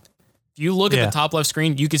 If you look at the top left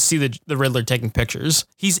screen, you can see the Riddler taking pictures.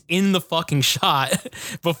 He's in the fucking shot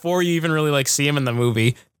before you even really like see him in the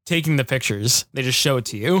movie taking the pictures. They just show it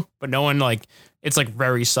to you, but no one like, it's like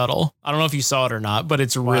very subtle. I don't know if you saw it or not, but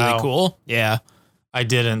it's really cool. Yeah. I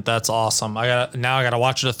didn't. That's awesome. I gotta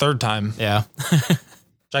watch it a third time. Yeah. Which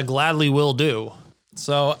I gladly will do.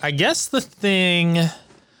 So I guess the thing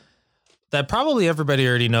that probably everybody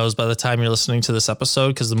already knows by the time you're listening to this episode,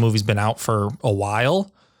 because the movie's been out for a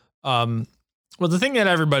while. Well, the thing that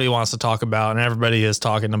everybody wants to talk about, and everybody is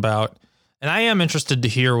talking about, and I am interested to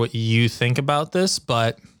hear what you think about this,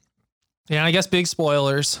 but yeah, I guess big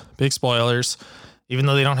spoilers, even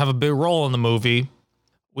though they don't have a big role in the movie,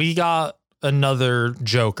 we got another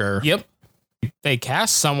Joker. Yep. They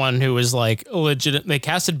cast someone who was like legit. They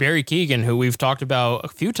casted Barry Keoghan, who we've talked about a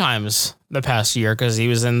few times the past year, because he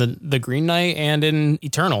was in the Green Knight and in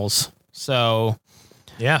Eternals. So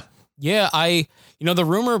yeah. The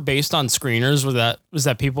rumor based on screeners was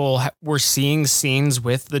that people were seeing scenes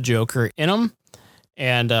with the Joker in them.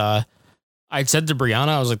 And I said to Brianna,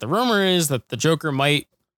 I was like, the rumor is that the Joker might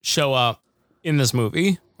show up in this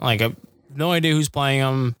movie. Like, I have no idea who's playing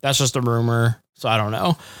him. That's just a rumor. So I don't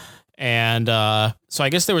know. And so I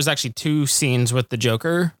guess there was actually 2 scenes with the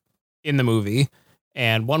Joker in the movie.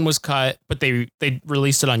 and one was cut, but they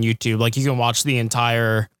released it on YouTube. Like you can watch the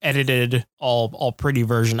entire edited, all pretty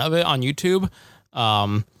version of it on YouTube.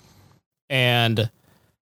 And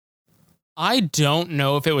I don't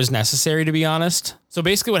know if it was necessary, to be honest. So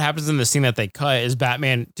basically what happens in the scene that they cut is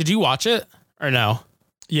Batman. Did you watch it or no?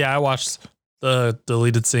 Yeah, I watched the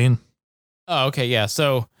deleted scene. Oh, okay. Yeah.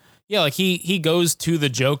 So yeah, like he goes to the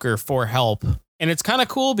Joker for help. And it's kind of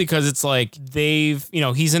cool because it's like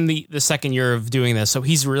he's in the second year of doing this. So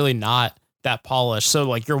he's really not that polished. So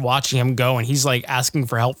like you're watching him go and he's like asking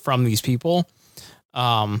for help from these people.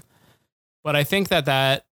 But I think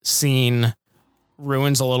that scene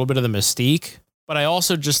ruins a little bit of the mystique. But I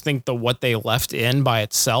also just think what they left in by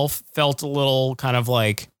itself felt a little kind of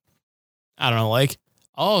like, I don't know, like,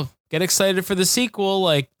 oh, get excited for the sequel.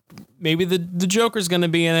 Like maybe the Joker's going to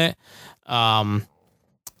be in it.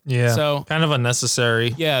 Yeah. So kind of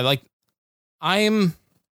unnecessary. Yeah. Like I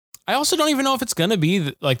also don't even know if it's going to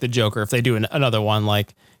be like the Joker. If they do another one,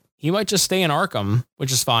 like he might just stay in Arkham,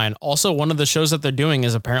 which is fine. Also, one of the shows that they're doing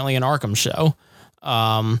is apparently an Arkham show.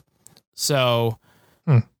 So,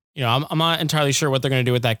 you know, I'm not entirely sure what they're going to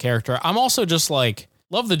do with that character. I'm also just like,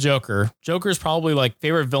 love the Joker. Joker's probably like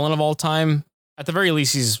favorite villain of all time. At the very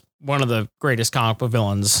least, he's one of the greatest comic book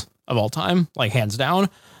villains of all time, like hands down.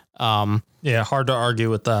 Yeah, hard to argue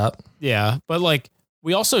with that. Yeah, but like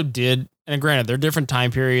we also did, and granted, there are different time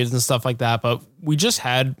periods and stuff like that, but we just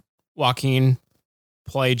had Joaquin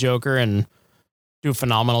play Joker and do a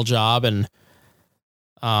phenomenal job. And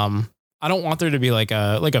I don't want there to be like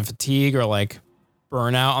a fatigue or like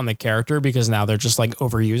burnout on the character because now they're just like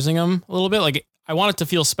overusing him a little bit. Like I want it to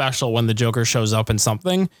feel special when the Joker shows up in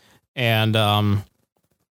something. And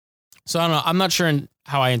so I don't know. I'm not sure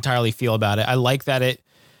how I entirely feel about it. I like that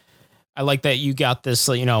you got this,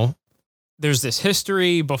 you know, there's this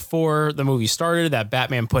history before the movie started that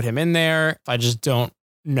Batman put him in there. I just don't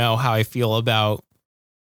know how I feel about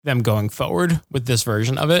them going forward with this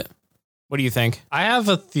version of it. What do you think? I have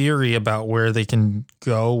a theory about where they can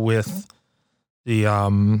go with the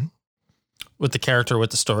character, with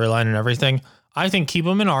the storyline and everything. I think keep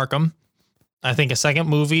him in Arkham. I think a second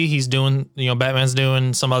movie, he's doing, you know, Batman's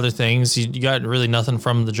doing some other things. You got really nothing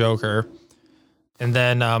from the Joker. And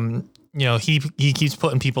then, you know, he keeps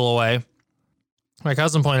putting people away. My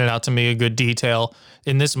cousin pointed out to me a good detail.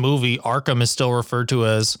 In this movie, Arkham is still referred to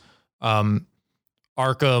as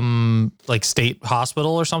Arkham like State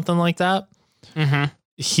Hospital or something like that. Mm-hmm.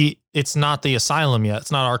 It's not the asylum yet.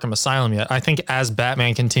 It's not Arkham Asylum yet. I think as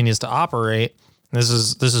Batman continues to operate, this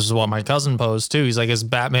is what my cousin posed too. He's like, as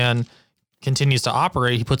Batman continues to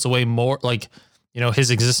operate, he puts away more, like, you know,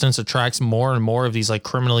 his existence attracts more and more of these like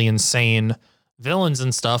criminally insane villains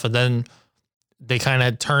and stuff. And then they kind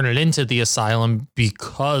of turn it into the asylum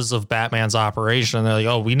because of Batman's operation. And they're like,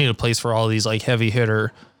 oh, we need a place for all these like heavy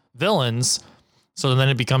hitter villains. So then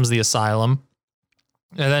it becomes the asylum.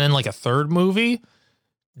 And then in like a third movie,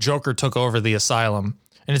 Joker took over the asylum.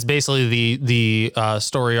 And it's basically the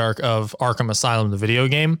story arc of Arkham Asylum, the video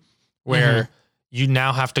game, where you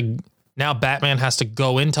now Batman has to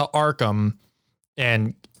go into Arkham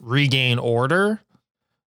and regain order.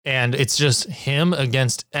 And it's just him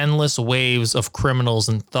against endless waves of criminals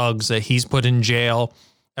and thugs that he's put in jail.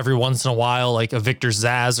 Every once in a while, like a Victor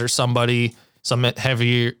Zsasz or somebody, some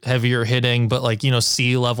heavier hitting, but like, you know,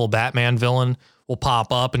 C-level Batman villain will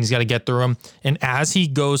pop up and he's got to get through them. And as he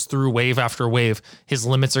goes through wave after wave, his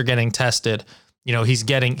limits are getting tested. You know, he's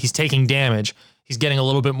taking damage. He's getting a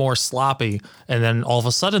little bit more sloppy. And then all of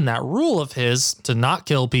a sudden that rule of his to not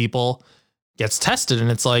kill people gets tested. And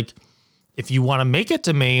it's like, if you want to make it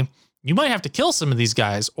to me, you might have to kill some of these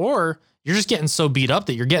guys, or you're just getting so beat up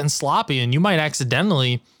that you're getting sloppy and you might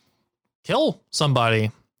accidentally kill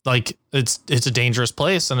somebody. Like it's a dangerous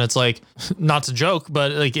place. And it's like, not to joke,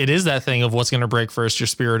 but like it is that thing of what's going to break first, your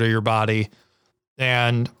spirit or your body.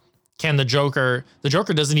 And can the Joker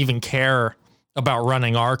doesn't even care about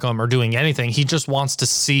running Arkham or doing anything. He just wants to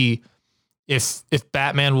see if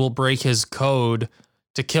Batman will break his code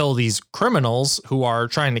to kill these criminals who are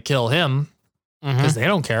trying to kill him, because they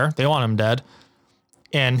don't care. They want him dead.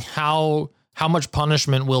 And how much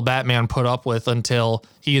punishment will Batman put up with until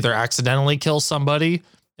he either accidentally kills somebody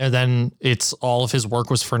and then it's all of his work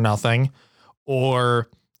was for nothing, or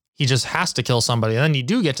he just has to kill somebody. And then you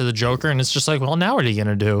do get to the Joker and it's just like, well, now what are you going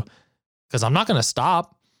to do? Because I'm not going to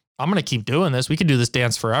stop. I'm going to keep doing this. We could do this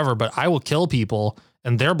dance forever, but I will kill people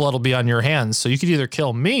and their blood will be on your hands. So you could either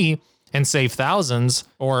kill me and save thousands,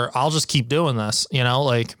 or I'll just keep doing this, you know,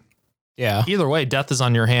 like, yeah, either way, death is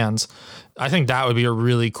on your hands. I think that would be a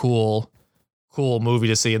really cool movie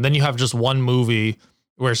to see. And then you have just one movie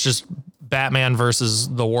where it's just Batman versus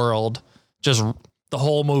the world, just The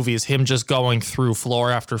whole movie is him just going through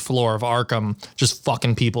floor after floor of Arkham, just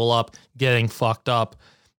fucking people up, getting fucked up,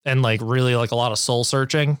 and like really like a lot of soul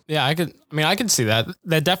searching. Yeah, I could see that.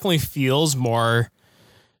 That definitely feels more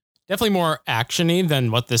actiony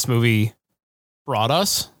than what this movie brought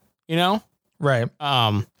us, you know? Right.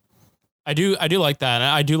 I do like that. And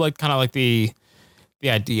I do like kind of like the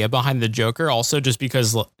idea behind the Joker also, just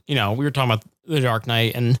because, you know, we were talking about the Dark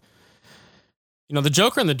Knight, and you know, the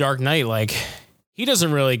Joker in the Dark Knight, like, he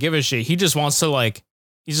doesn't really give a shit. He just wants to like,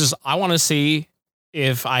 I want to see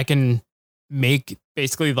if I can make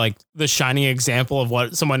basically like the shining example of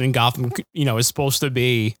what someone in Gotham, you know, is supposed to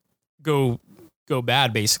be go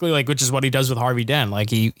bad, basically, like, which is what he does with Harvey Dent. Like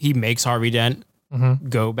he makes Harvey Dent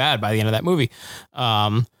go bad by the end of that movie.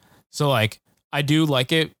 So like, I do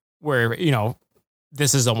like it where, you know,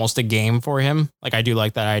 this is almost a game for him. Like, I do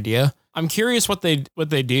like that idea. I'm curious what they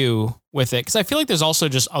do with it, because I feel like there's also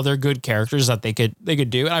just other good characters that they could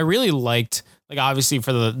do. And I really liked, like, obviously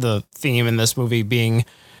for the theme in this movie being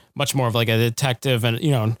much more of like a detective and,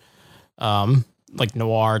 you know, like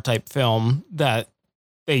noir type film, that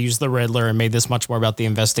they used the Riddler and made this much more about the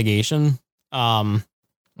investigation. I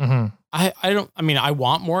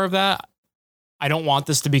want more of that. I don't want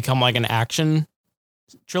this to become like an action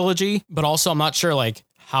trilogy, but also I'm not sure like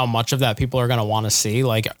how much of that people are going to want to see.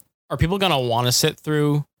 Like, are people going to want to sit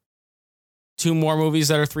through 2 more movies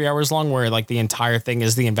that are 3 hours long where like the entire thing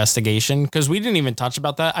is the investigation? Because we didn't even touch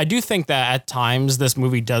about that. I do think that at times this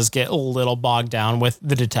movie does get a little bogged down with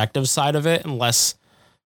the detective side of it, and less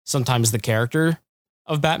sometimes the character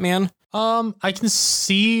of Batman. I can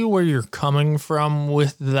see where you're coming from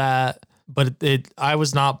with that, but I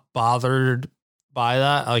was not bothered by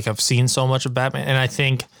that. Like, I've seen so much of Batman, and I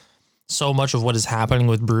think so much of what is happening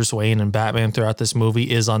with Bruce Wayne and Batman throughout this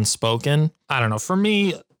movie is unspoken. I don't know. For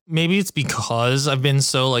me, maybe it's because I've been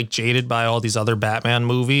so like jaded by all these other Batman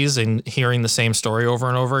movies and hearing the same story over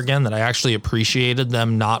and over again that I actually appreciated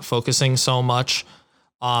them not focusing so much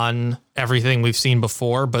on everything we've seen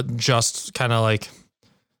before, but just kind of like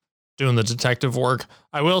doing the detective work.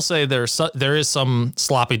 I will say there is some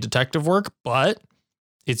sloppy detective work, but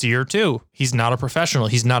it's year 2. He's not a professional.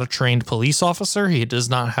 He's not a trained police officer. He does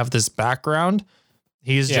not have this background.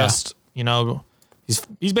 He's just, you know,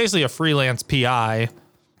 he's basically a freelance PI.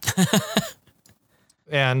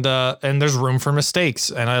 and there's room for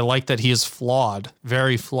mistakes. And I like that he is flawed,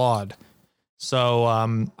 very flawed. So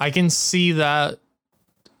I can see that.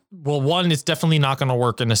 Well, one, it's definitely not going to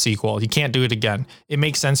work in a sequel. He can't do it again. It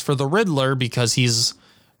makes sense for the Riddler because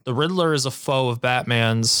the Riddler is a foe of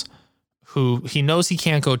Batman's, who he knows he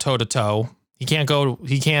can't go toe to toe. He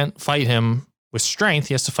can't fight him with strength.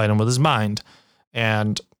 He has to fight him with his mind.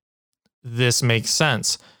 And this makes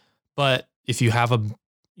sense. But if you have a,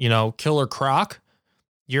 you know, Killer Croc,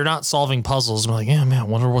 you're not solving puzzles. I'm like, yeah, man, I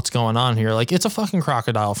wonder what's going on here. Like, it's a fucking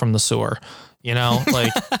crocodile from the sewer, you know,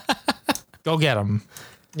 like go get him.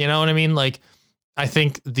 You know what I mean? Like, I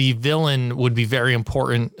think the villain would be very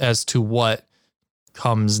important as to what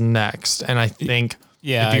comes next. And I think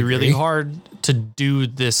it'd be really hard to do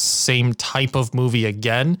this same type of movie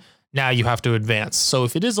again. Now you have to advance. So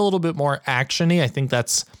if it is a little bit more actiony, I think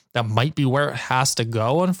that might be where it has to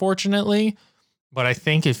go, unfortunately. But I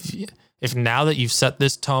think if now that you've set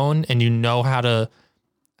this tone and you know how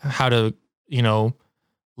to, you know,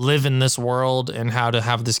 live in this world and how to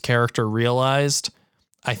have this character realized,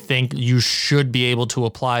 I think you should be able to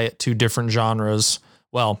apply it to different genres.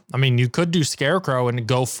 Well, I mean, you could do Scarecrow and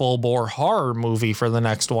go full bore horror movie for the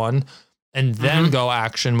next one and then go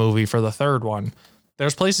action movie for the third one.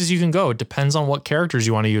 There's places you can go. It depends on what characters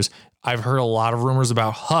you want to use. I've heard a lot of rumors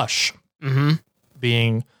about Hush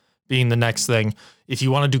being the next thing. If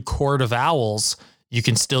you want to do Court of Owls, you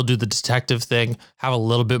can still do the detective thing, have a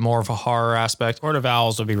little bit more of a horror aspect. Court of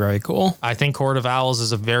Owls would be very cool. I think Court of Owls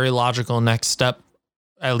is a very logical next step,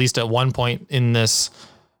 at least at one point in this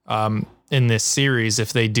series,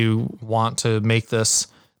 if they do want to make this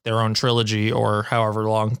their own trilogy or however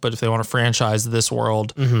long. But if they want to franchise this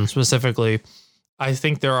world specifically, I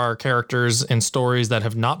think there are characters and stories that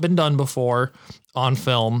have not been done before on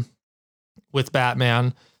film with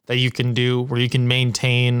Batman that you can do where you can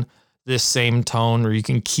maintain this same tone, or you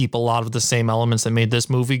can keep a lot of the same elements that made this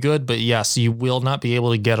movie good. But yes, you will not be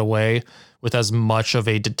able to get away with as much of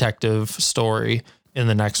a detective story in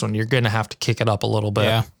the next one. You're going to have to kick it up a little bit.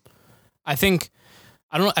 Yeah. I don't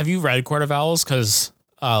know. Have you read Court of Owls? Cause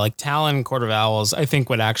like Talon Court of Owls, I think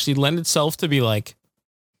would actually lend itself to be like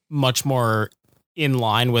much more in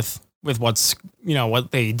line with what's, you know,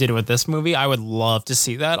 what they did with this movie. I would love to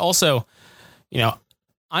see that. Also, you know,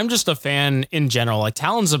 I'm just a fan in general. Like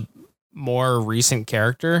Talon's a more recent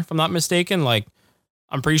character, if I'm not mistaken. Like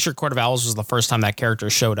I'm pretty sure Court of Owls was the first time that character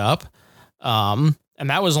showed up. And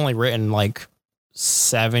that was only written like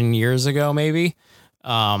 7 years ago, maybe.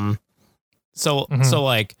 So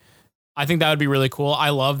like, I think that would be really cool. I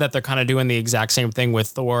love that they're kind of doing the exact same thing with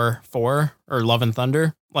Thor 4 or Love and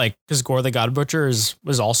Thunder. Like, because Gore the God Butcher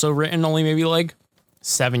was also written only maybe like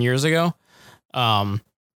 7 years ago.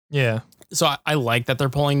 Yeah. So I like that they're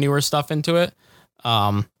pulling newer stuff into it.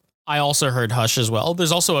 I also heard Hush as well.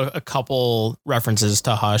 There's also a couple references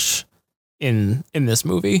to Hush in this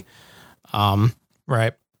movie.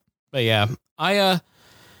 Right. But yeah, I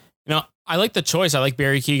like the choice. I like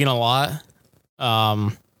Barry Keoghan a lot.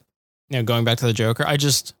 Going back to the Joker,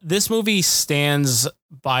 this movie stands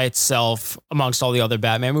by itself amongst all the other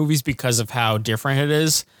Batman movies because of how different it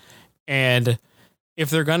is. And if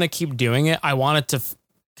they're going to keep doing it, I want it to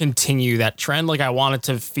continue that trend. Like, I want it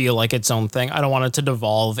to feel like its own thing. I don't want it to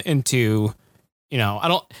devolve into,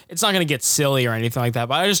 it's not going to get silly or anything like that,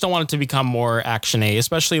 but I just don't want it to become more action-y,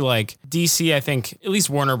 especially like DC. I think at least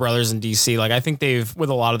Warner Brothers and DC, like I think they've, with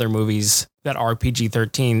a lot of their movies that are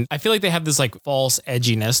PG-13, I feel like they have this like false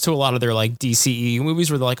edginess to a lot of their like DCEU movies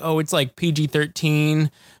where they're like, oh, it's like PG-13,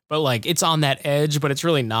 but like it's on that edge, but it's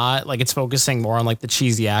really not. Like, it's focusing more on like the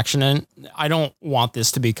cheesy action, and I don't want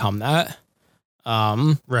this to become that.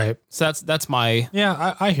 Right. So that's my,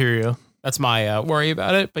 I hear you. That's my worry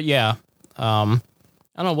about it. But yeah, I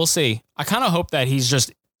don't know. We'll see. I kind of hope that he's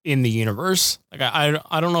just in the universe. Like,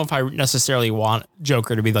 I don't know if I necessarily want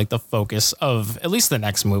Joker to be like the focus of at least the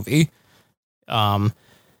next movie.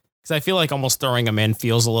 Because I feel like almost throwing him in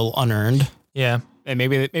feels a little unearned. Yeah. And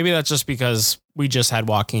maybe that's just because we just had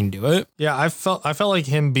Joaquin do it. Yeah, I felt like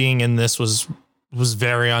him being in this was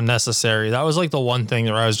very unnecessary. That was like the one thing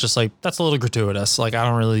where I was just like, that's a little gratuitous. Like, I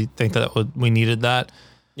don't really think that we needed that.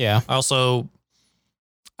 Yeah. Also,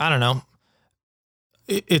 I don't know.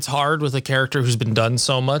 It's hard with a character who's been done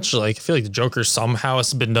so much. Like, I feel like the Joker somehow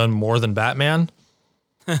has been done more than Batman.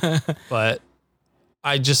 But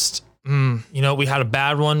I just, we had a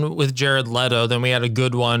bad one with Jared Leto, then we had a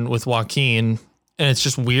good one with Joaquin, and it's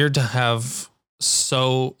just weird to have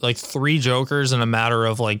so like 3 Jokers in a matter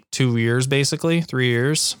of like 2 years, basically 3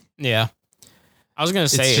 years. Yeah. I was going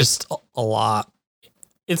to say it's just a lot.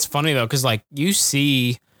 It's funny though, because like you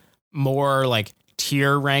see more like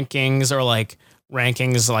tier rankings or like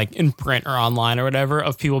rankings like in print or online or whatever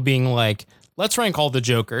of people being like, let's rank all the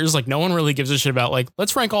Jokers. Like, no one really gives a shit about like,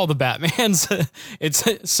 let's rank all the Batmans.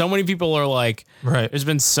 It's so many people are like, right. There's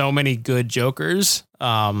been so many good Jokers.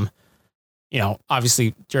 Obviously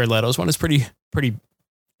Jared Leto's one is pretty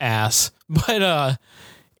ass, but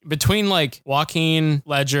between like Joaquin,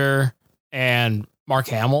 Ledger, and Mark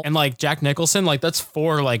Hamill and like Jack Nicholson, like that's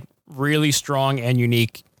 4 like really strong and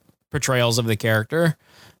unique portrayals of the character.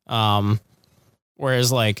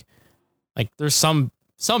 Whereas like there's some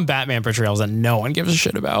Batman portrayals that no one gives a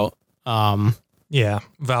shit about. Yeah,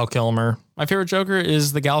 Val Kilmer. My favorite Joker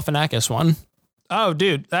is the Galifianakis one. Oh,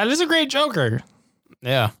 dude, that is a great Joker.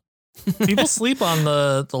 Yeah. People sleep on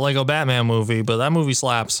the Lego Batman movie, but that movie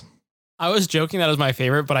slaps. I was joking that was my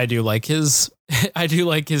favorite, but I do like his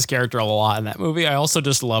character a lot in that movie. I also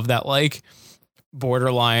just love that like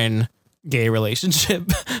borderline gay relationship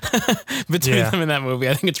between them in that movie.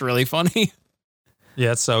 I think it's really funny.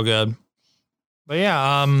 Yeah, it's so good. But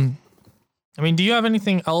yeah, do you have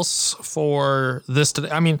anything else for this today?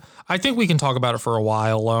 I mean, I think we can talk about it for a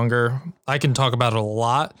while longer. I can talk about it a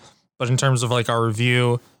lot, but in terms of like our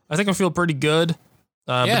review, I think I feel pretty good.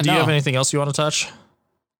 But do you have anything else you want to touch?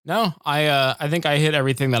 No, I think I hit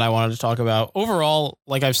everything that I wanted to talk about. Overall,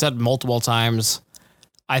 like I've said multiple times,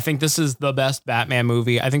 I think this is the best Batman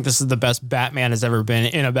movie. I think this is the best Batman has ever been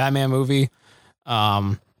in a Batman movie.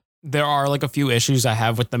 There are like a few issues I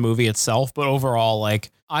have with the movie itself, but overall,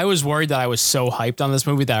 like I was worried that I was so hyped on this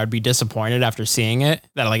movie that I'd be disappointed after seeing it,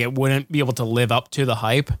 that like it wouldn't be able to live up to the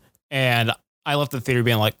hype. And I left the theater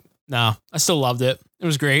being like, no, I still loved it. It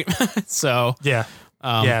was great. So yeah,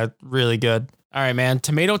 really good. All right, man.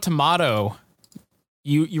 Tomato.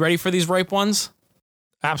 You ready for these ripe ones?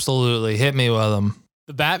 Absolutely. Hit me with them.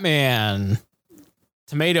 The Batman.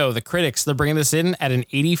 Tomato, the critics, they're bringing this in at an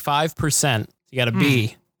 85%. You got a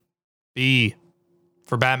B. B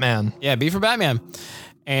for Batman. Yeah, B for Batman.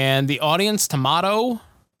 And the audience, Tomato,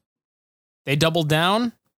 they doubled down.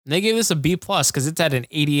 And they gave this a B+ because it's at an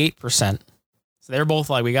 88%. So they're both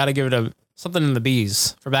like, we got to give it something in the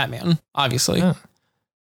B's for Batman, obviously. Yeah.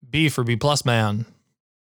 B for B+ man.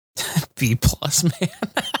 B+ man.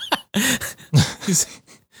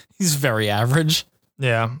 He's very average.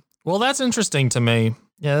 Yeah. Well, that's interesting to me.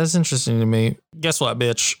 Yeah, that's interesting to me. Guess what,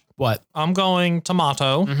 bitch? What? I'm going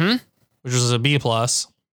Tomato, which is a B+.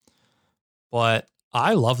 But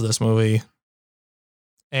I love this movie.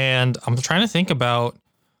 And I'm trying to think about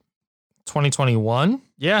 2021.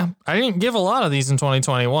 Yeah, I didn't give a lot of these in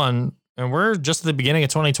 2021, and we're just at the beginning of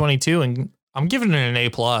 2022, and I'm giving it an A+.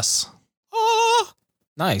 Oh,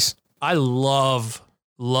 nice. I loved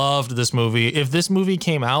this movie. If this movie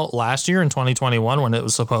came out last year in 2021 when it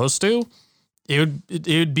was supposed to, it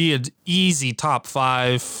would be an easy top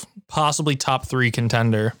 5, possibly top 3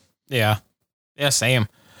 contender. Yeah. Yeah, same.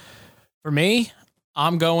 For me,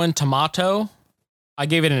 I'm going tomato. I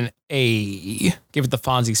gave it an A. Give it the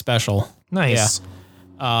Fonzie special. Nice.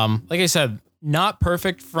 Yeah. Like I said, not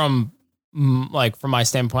perfect from my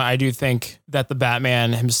standpoint. I do think that the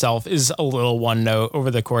Batman himself is a little one note over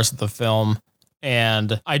the course of the film.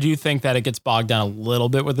 And I do think that it gets bogged down a little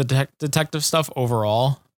bit with the detective stuff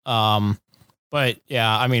overall. But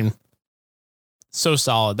yeah, I mean, so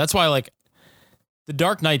solid. That's why like The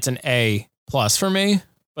Dark Knight's an A+ for me.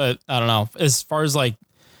 But I don't know. As far as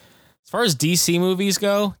DC movies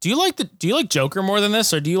go, do you like Joker more than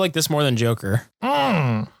this, or do you like this more than Joker?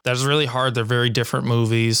 That's really hard. They're very different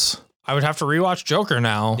movies. I would have to rewatch Joker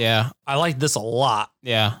now. Yeah. I like this a lot.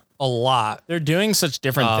 Yeah. A lot. They're doing such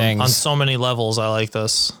different things. On so many levels, I like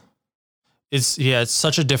this. It's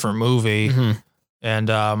such a different movie. Mm-hmm.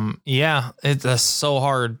 And it's so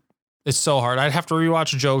hard. It's so hard. I'd have to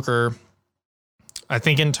rewatch Joker. I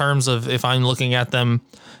think in terms of if I'm looking at them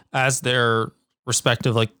as their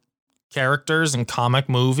respective like characters and comic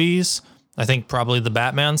movies, I think probably the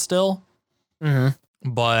Batman still.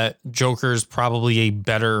 Mm-hmm. But Joker's probably a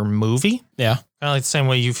better movie. Yeah. Kind of like the same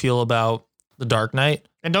way you feel about The Dark Knight.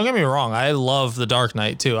 And don't get me wrong, I love The Dark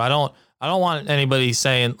Knight too. I don't want anybody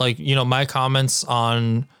saying like, my comments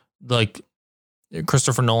on like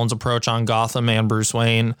Christopher Nolan's approach on Gotham and Bruce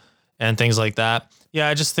Wayne and things like that. Yeah,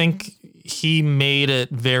 I just think he made it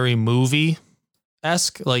very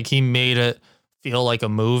movie-esque. Like he made it feel like a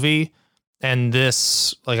movie. And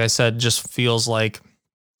this, like I said, just feels like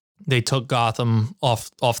they took Gotham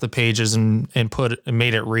off the pages and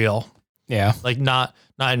made it real. Yeah. Like not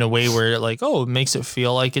in a way where it makes it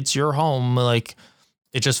feel like it's your home. Like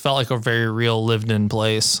it just felt like a very real lived in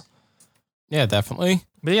place. Yeah, definitely.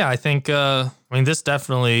 But yeah, I think, this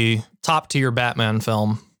definitely top tier Batman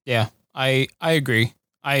film. Yeah, I agree.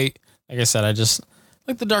 Like I said, I just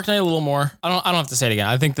like The Dark Knight a little more. I don't have to say it again.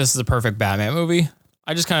 I think this is a perfect Batman movie.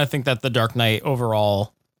 I just kind of think that The Dark Knight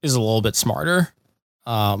overall is a little bit smarter.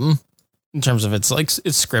 In terms of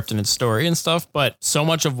its script and its story and stuff, but so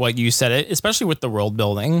much of what you said, especially with the world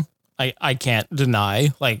building, I can't deny.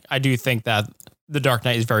 Like I do think that The Dark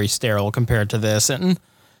Knight is very sterile compared to this, and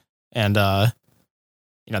the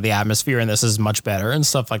atmosphere in this is much better and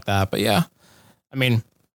stuff like that. But yeah, I mean,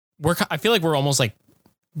 I feel like we're almost like,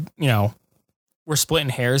 we're splitting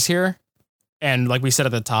hairs here, and like we said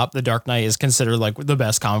at the top, The Dark Knight is considered like the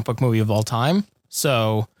best comic book movie of all time.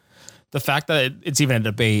 So the fact that it's even a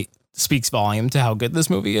debate speaks volume to how good this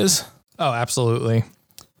movie is. Oh, absolutely.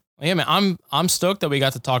 Yeah, man, I'm stoked that we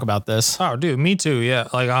got to talk about this. Oh, dude, me too. Yeah.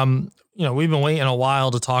 Like we've been waiting a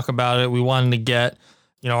while to talk about it. We wanted to get,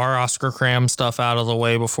 our Oscar cram stuff out of the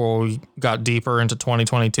way before we got deeper into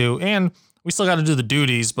 2022. And we still got to do the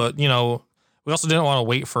duties, but we also didn't want to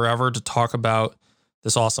wait forever to talk about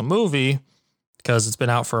this awesome movie because it's been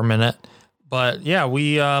out for a minute. But yeah,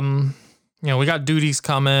 we got duties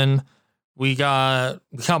coming. We got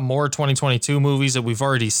more 2022 movies that we've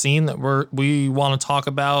already seen that we want to talk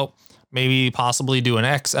about, maybe possibly do an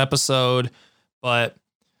X episode, but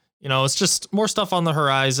it's just more stuff on the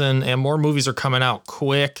horizon and more movies are coming out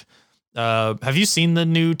quick. Have you seen the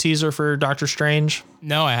new teaser for Doctor Strange?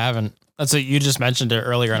 No, I haven't. That's what you just mentioned it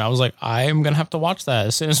earlier. And I was like, I'm going to have to watch that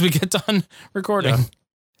as soon as we get done recording. Yeah.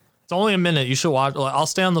 It's only a minute. You should watch. I'll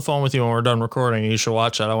stay on the phone with you when we're done recording. You should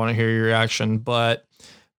watch that. I want to hear your reaction, but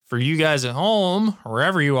for you guys at home,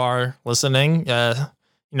 wherever you are listening,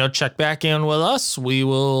 check back in with us. We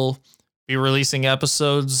will be releasing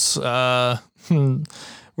episodes. We're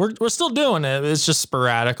still doing it. It's just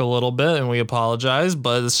sporadic a little bit, and we apologize,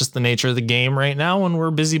 but it's just the nature of the game right now when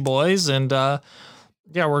we're busy boys. And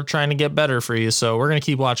we're trying to get better for you. So we're going to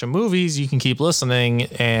keep watching movies. You can keep listening.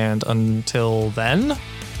 And until then,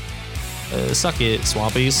 suck it,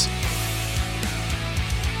 Swampies.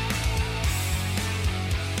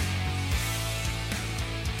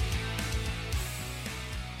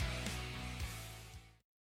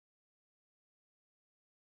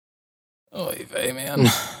 Oy vey, man.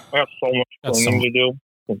 I got so much cleaning to do.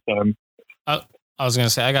 I was going to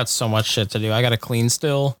say, I got so much shit to do. I got to clean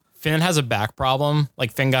still. Finn has a back problem.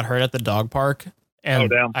 Like Finn got hurt at the dog park. And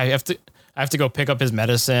I have to go pick up his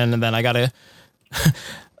medicine. And then I got to,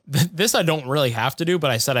 this I don't really have to do,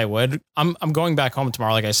 but I said I would. I'm going back home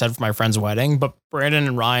tomorrow, like I said, for my friend's wedding. But Brandon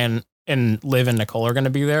and Ryan and Liv and Nicole are going to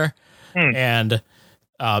be there, and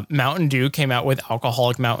Mountain Dew came out with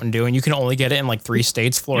alcoholic Mountain Dew, and you can only get it in like 3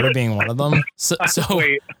 states, Florida being one of them. So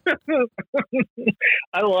wait,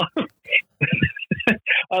 I love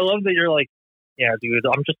that you're like, yeah, dude.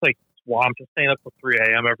 I'm just like swamped, just staying up till 3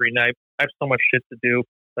 a.m. every night. I have so much shit to do.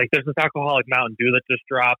 Like, there's this alcoholic Mountain Dew that just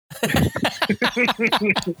dropped.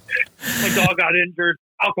 My dog got injured.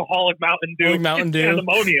 Alcoholic Mountain Dew.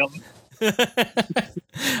 Pandemonium.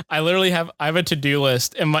 I literally have a to-do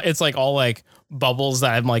list, and it's like all like bubbles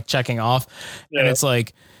that I'm like checking off, and it's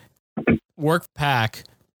like work pack,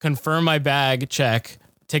 confirm my bag, check,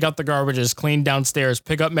 take out the garbages, clean downstairs,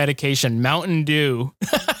 pick up medication, Mountain Dew.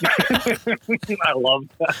 I love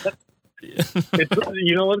that.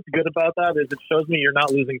 You know what's good about that is it shows me you're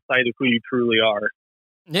not losing sight of who you truly are.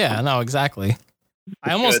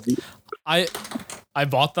 I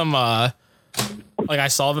bought them like I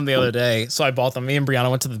saw them the other day, so I bought them. Me and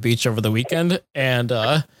Brianna went to the beach over the weekend, and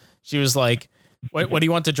she was like, what do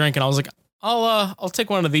you want to drink? And I was like, I'll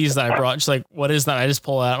take one of these that I brought. She's like, what is that? I just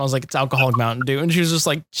pull it out, and I was like, it's alcoholic Mountain Dew. And she was just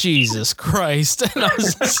like, Jesus Christ. And I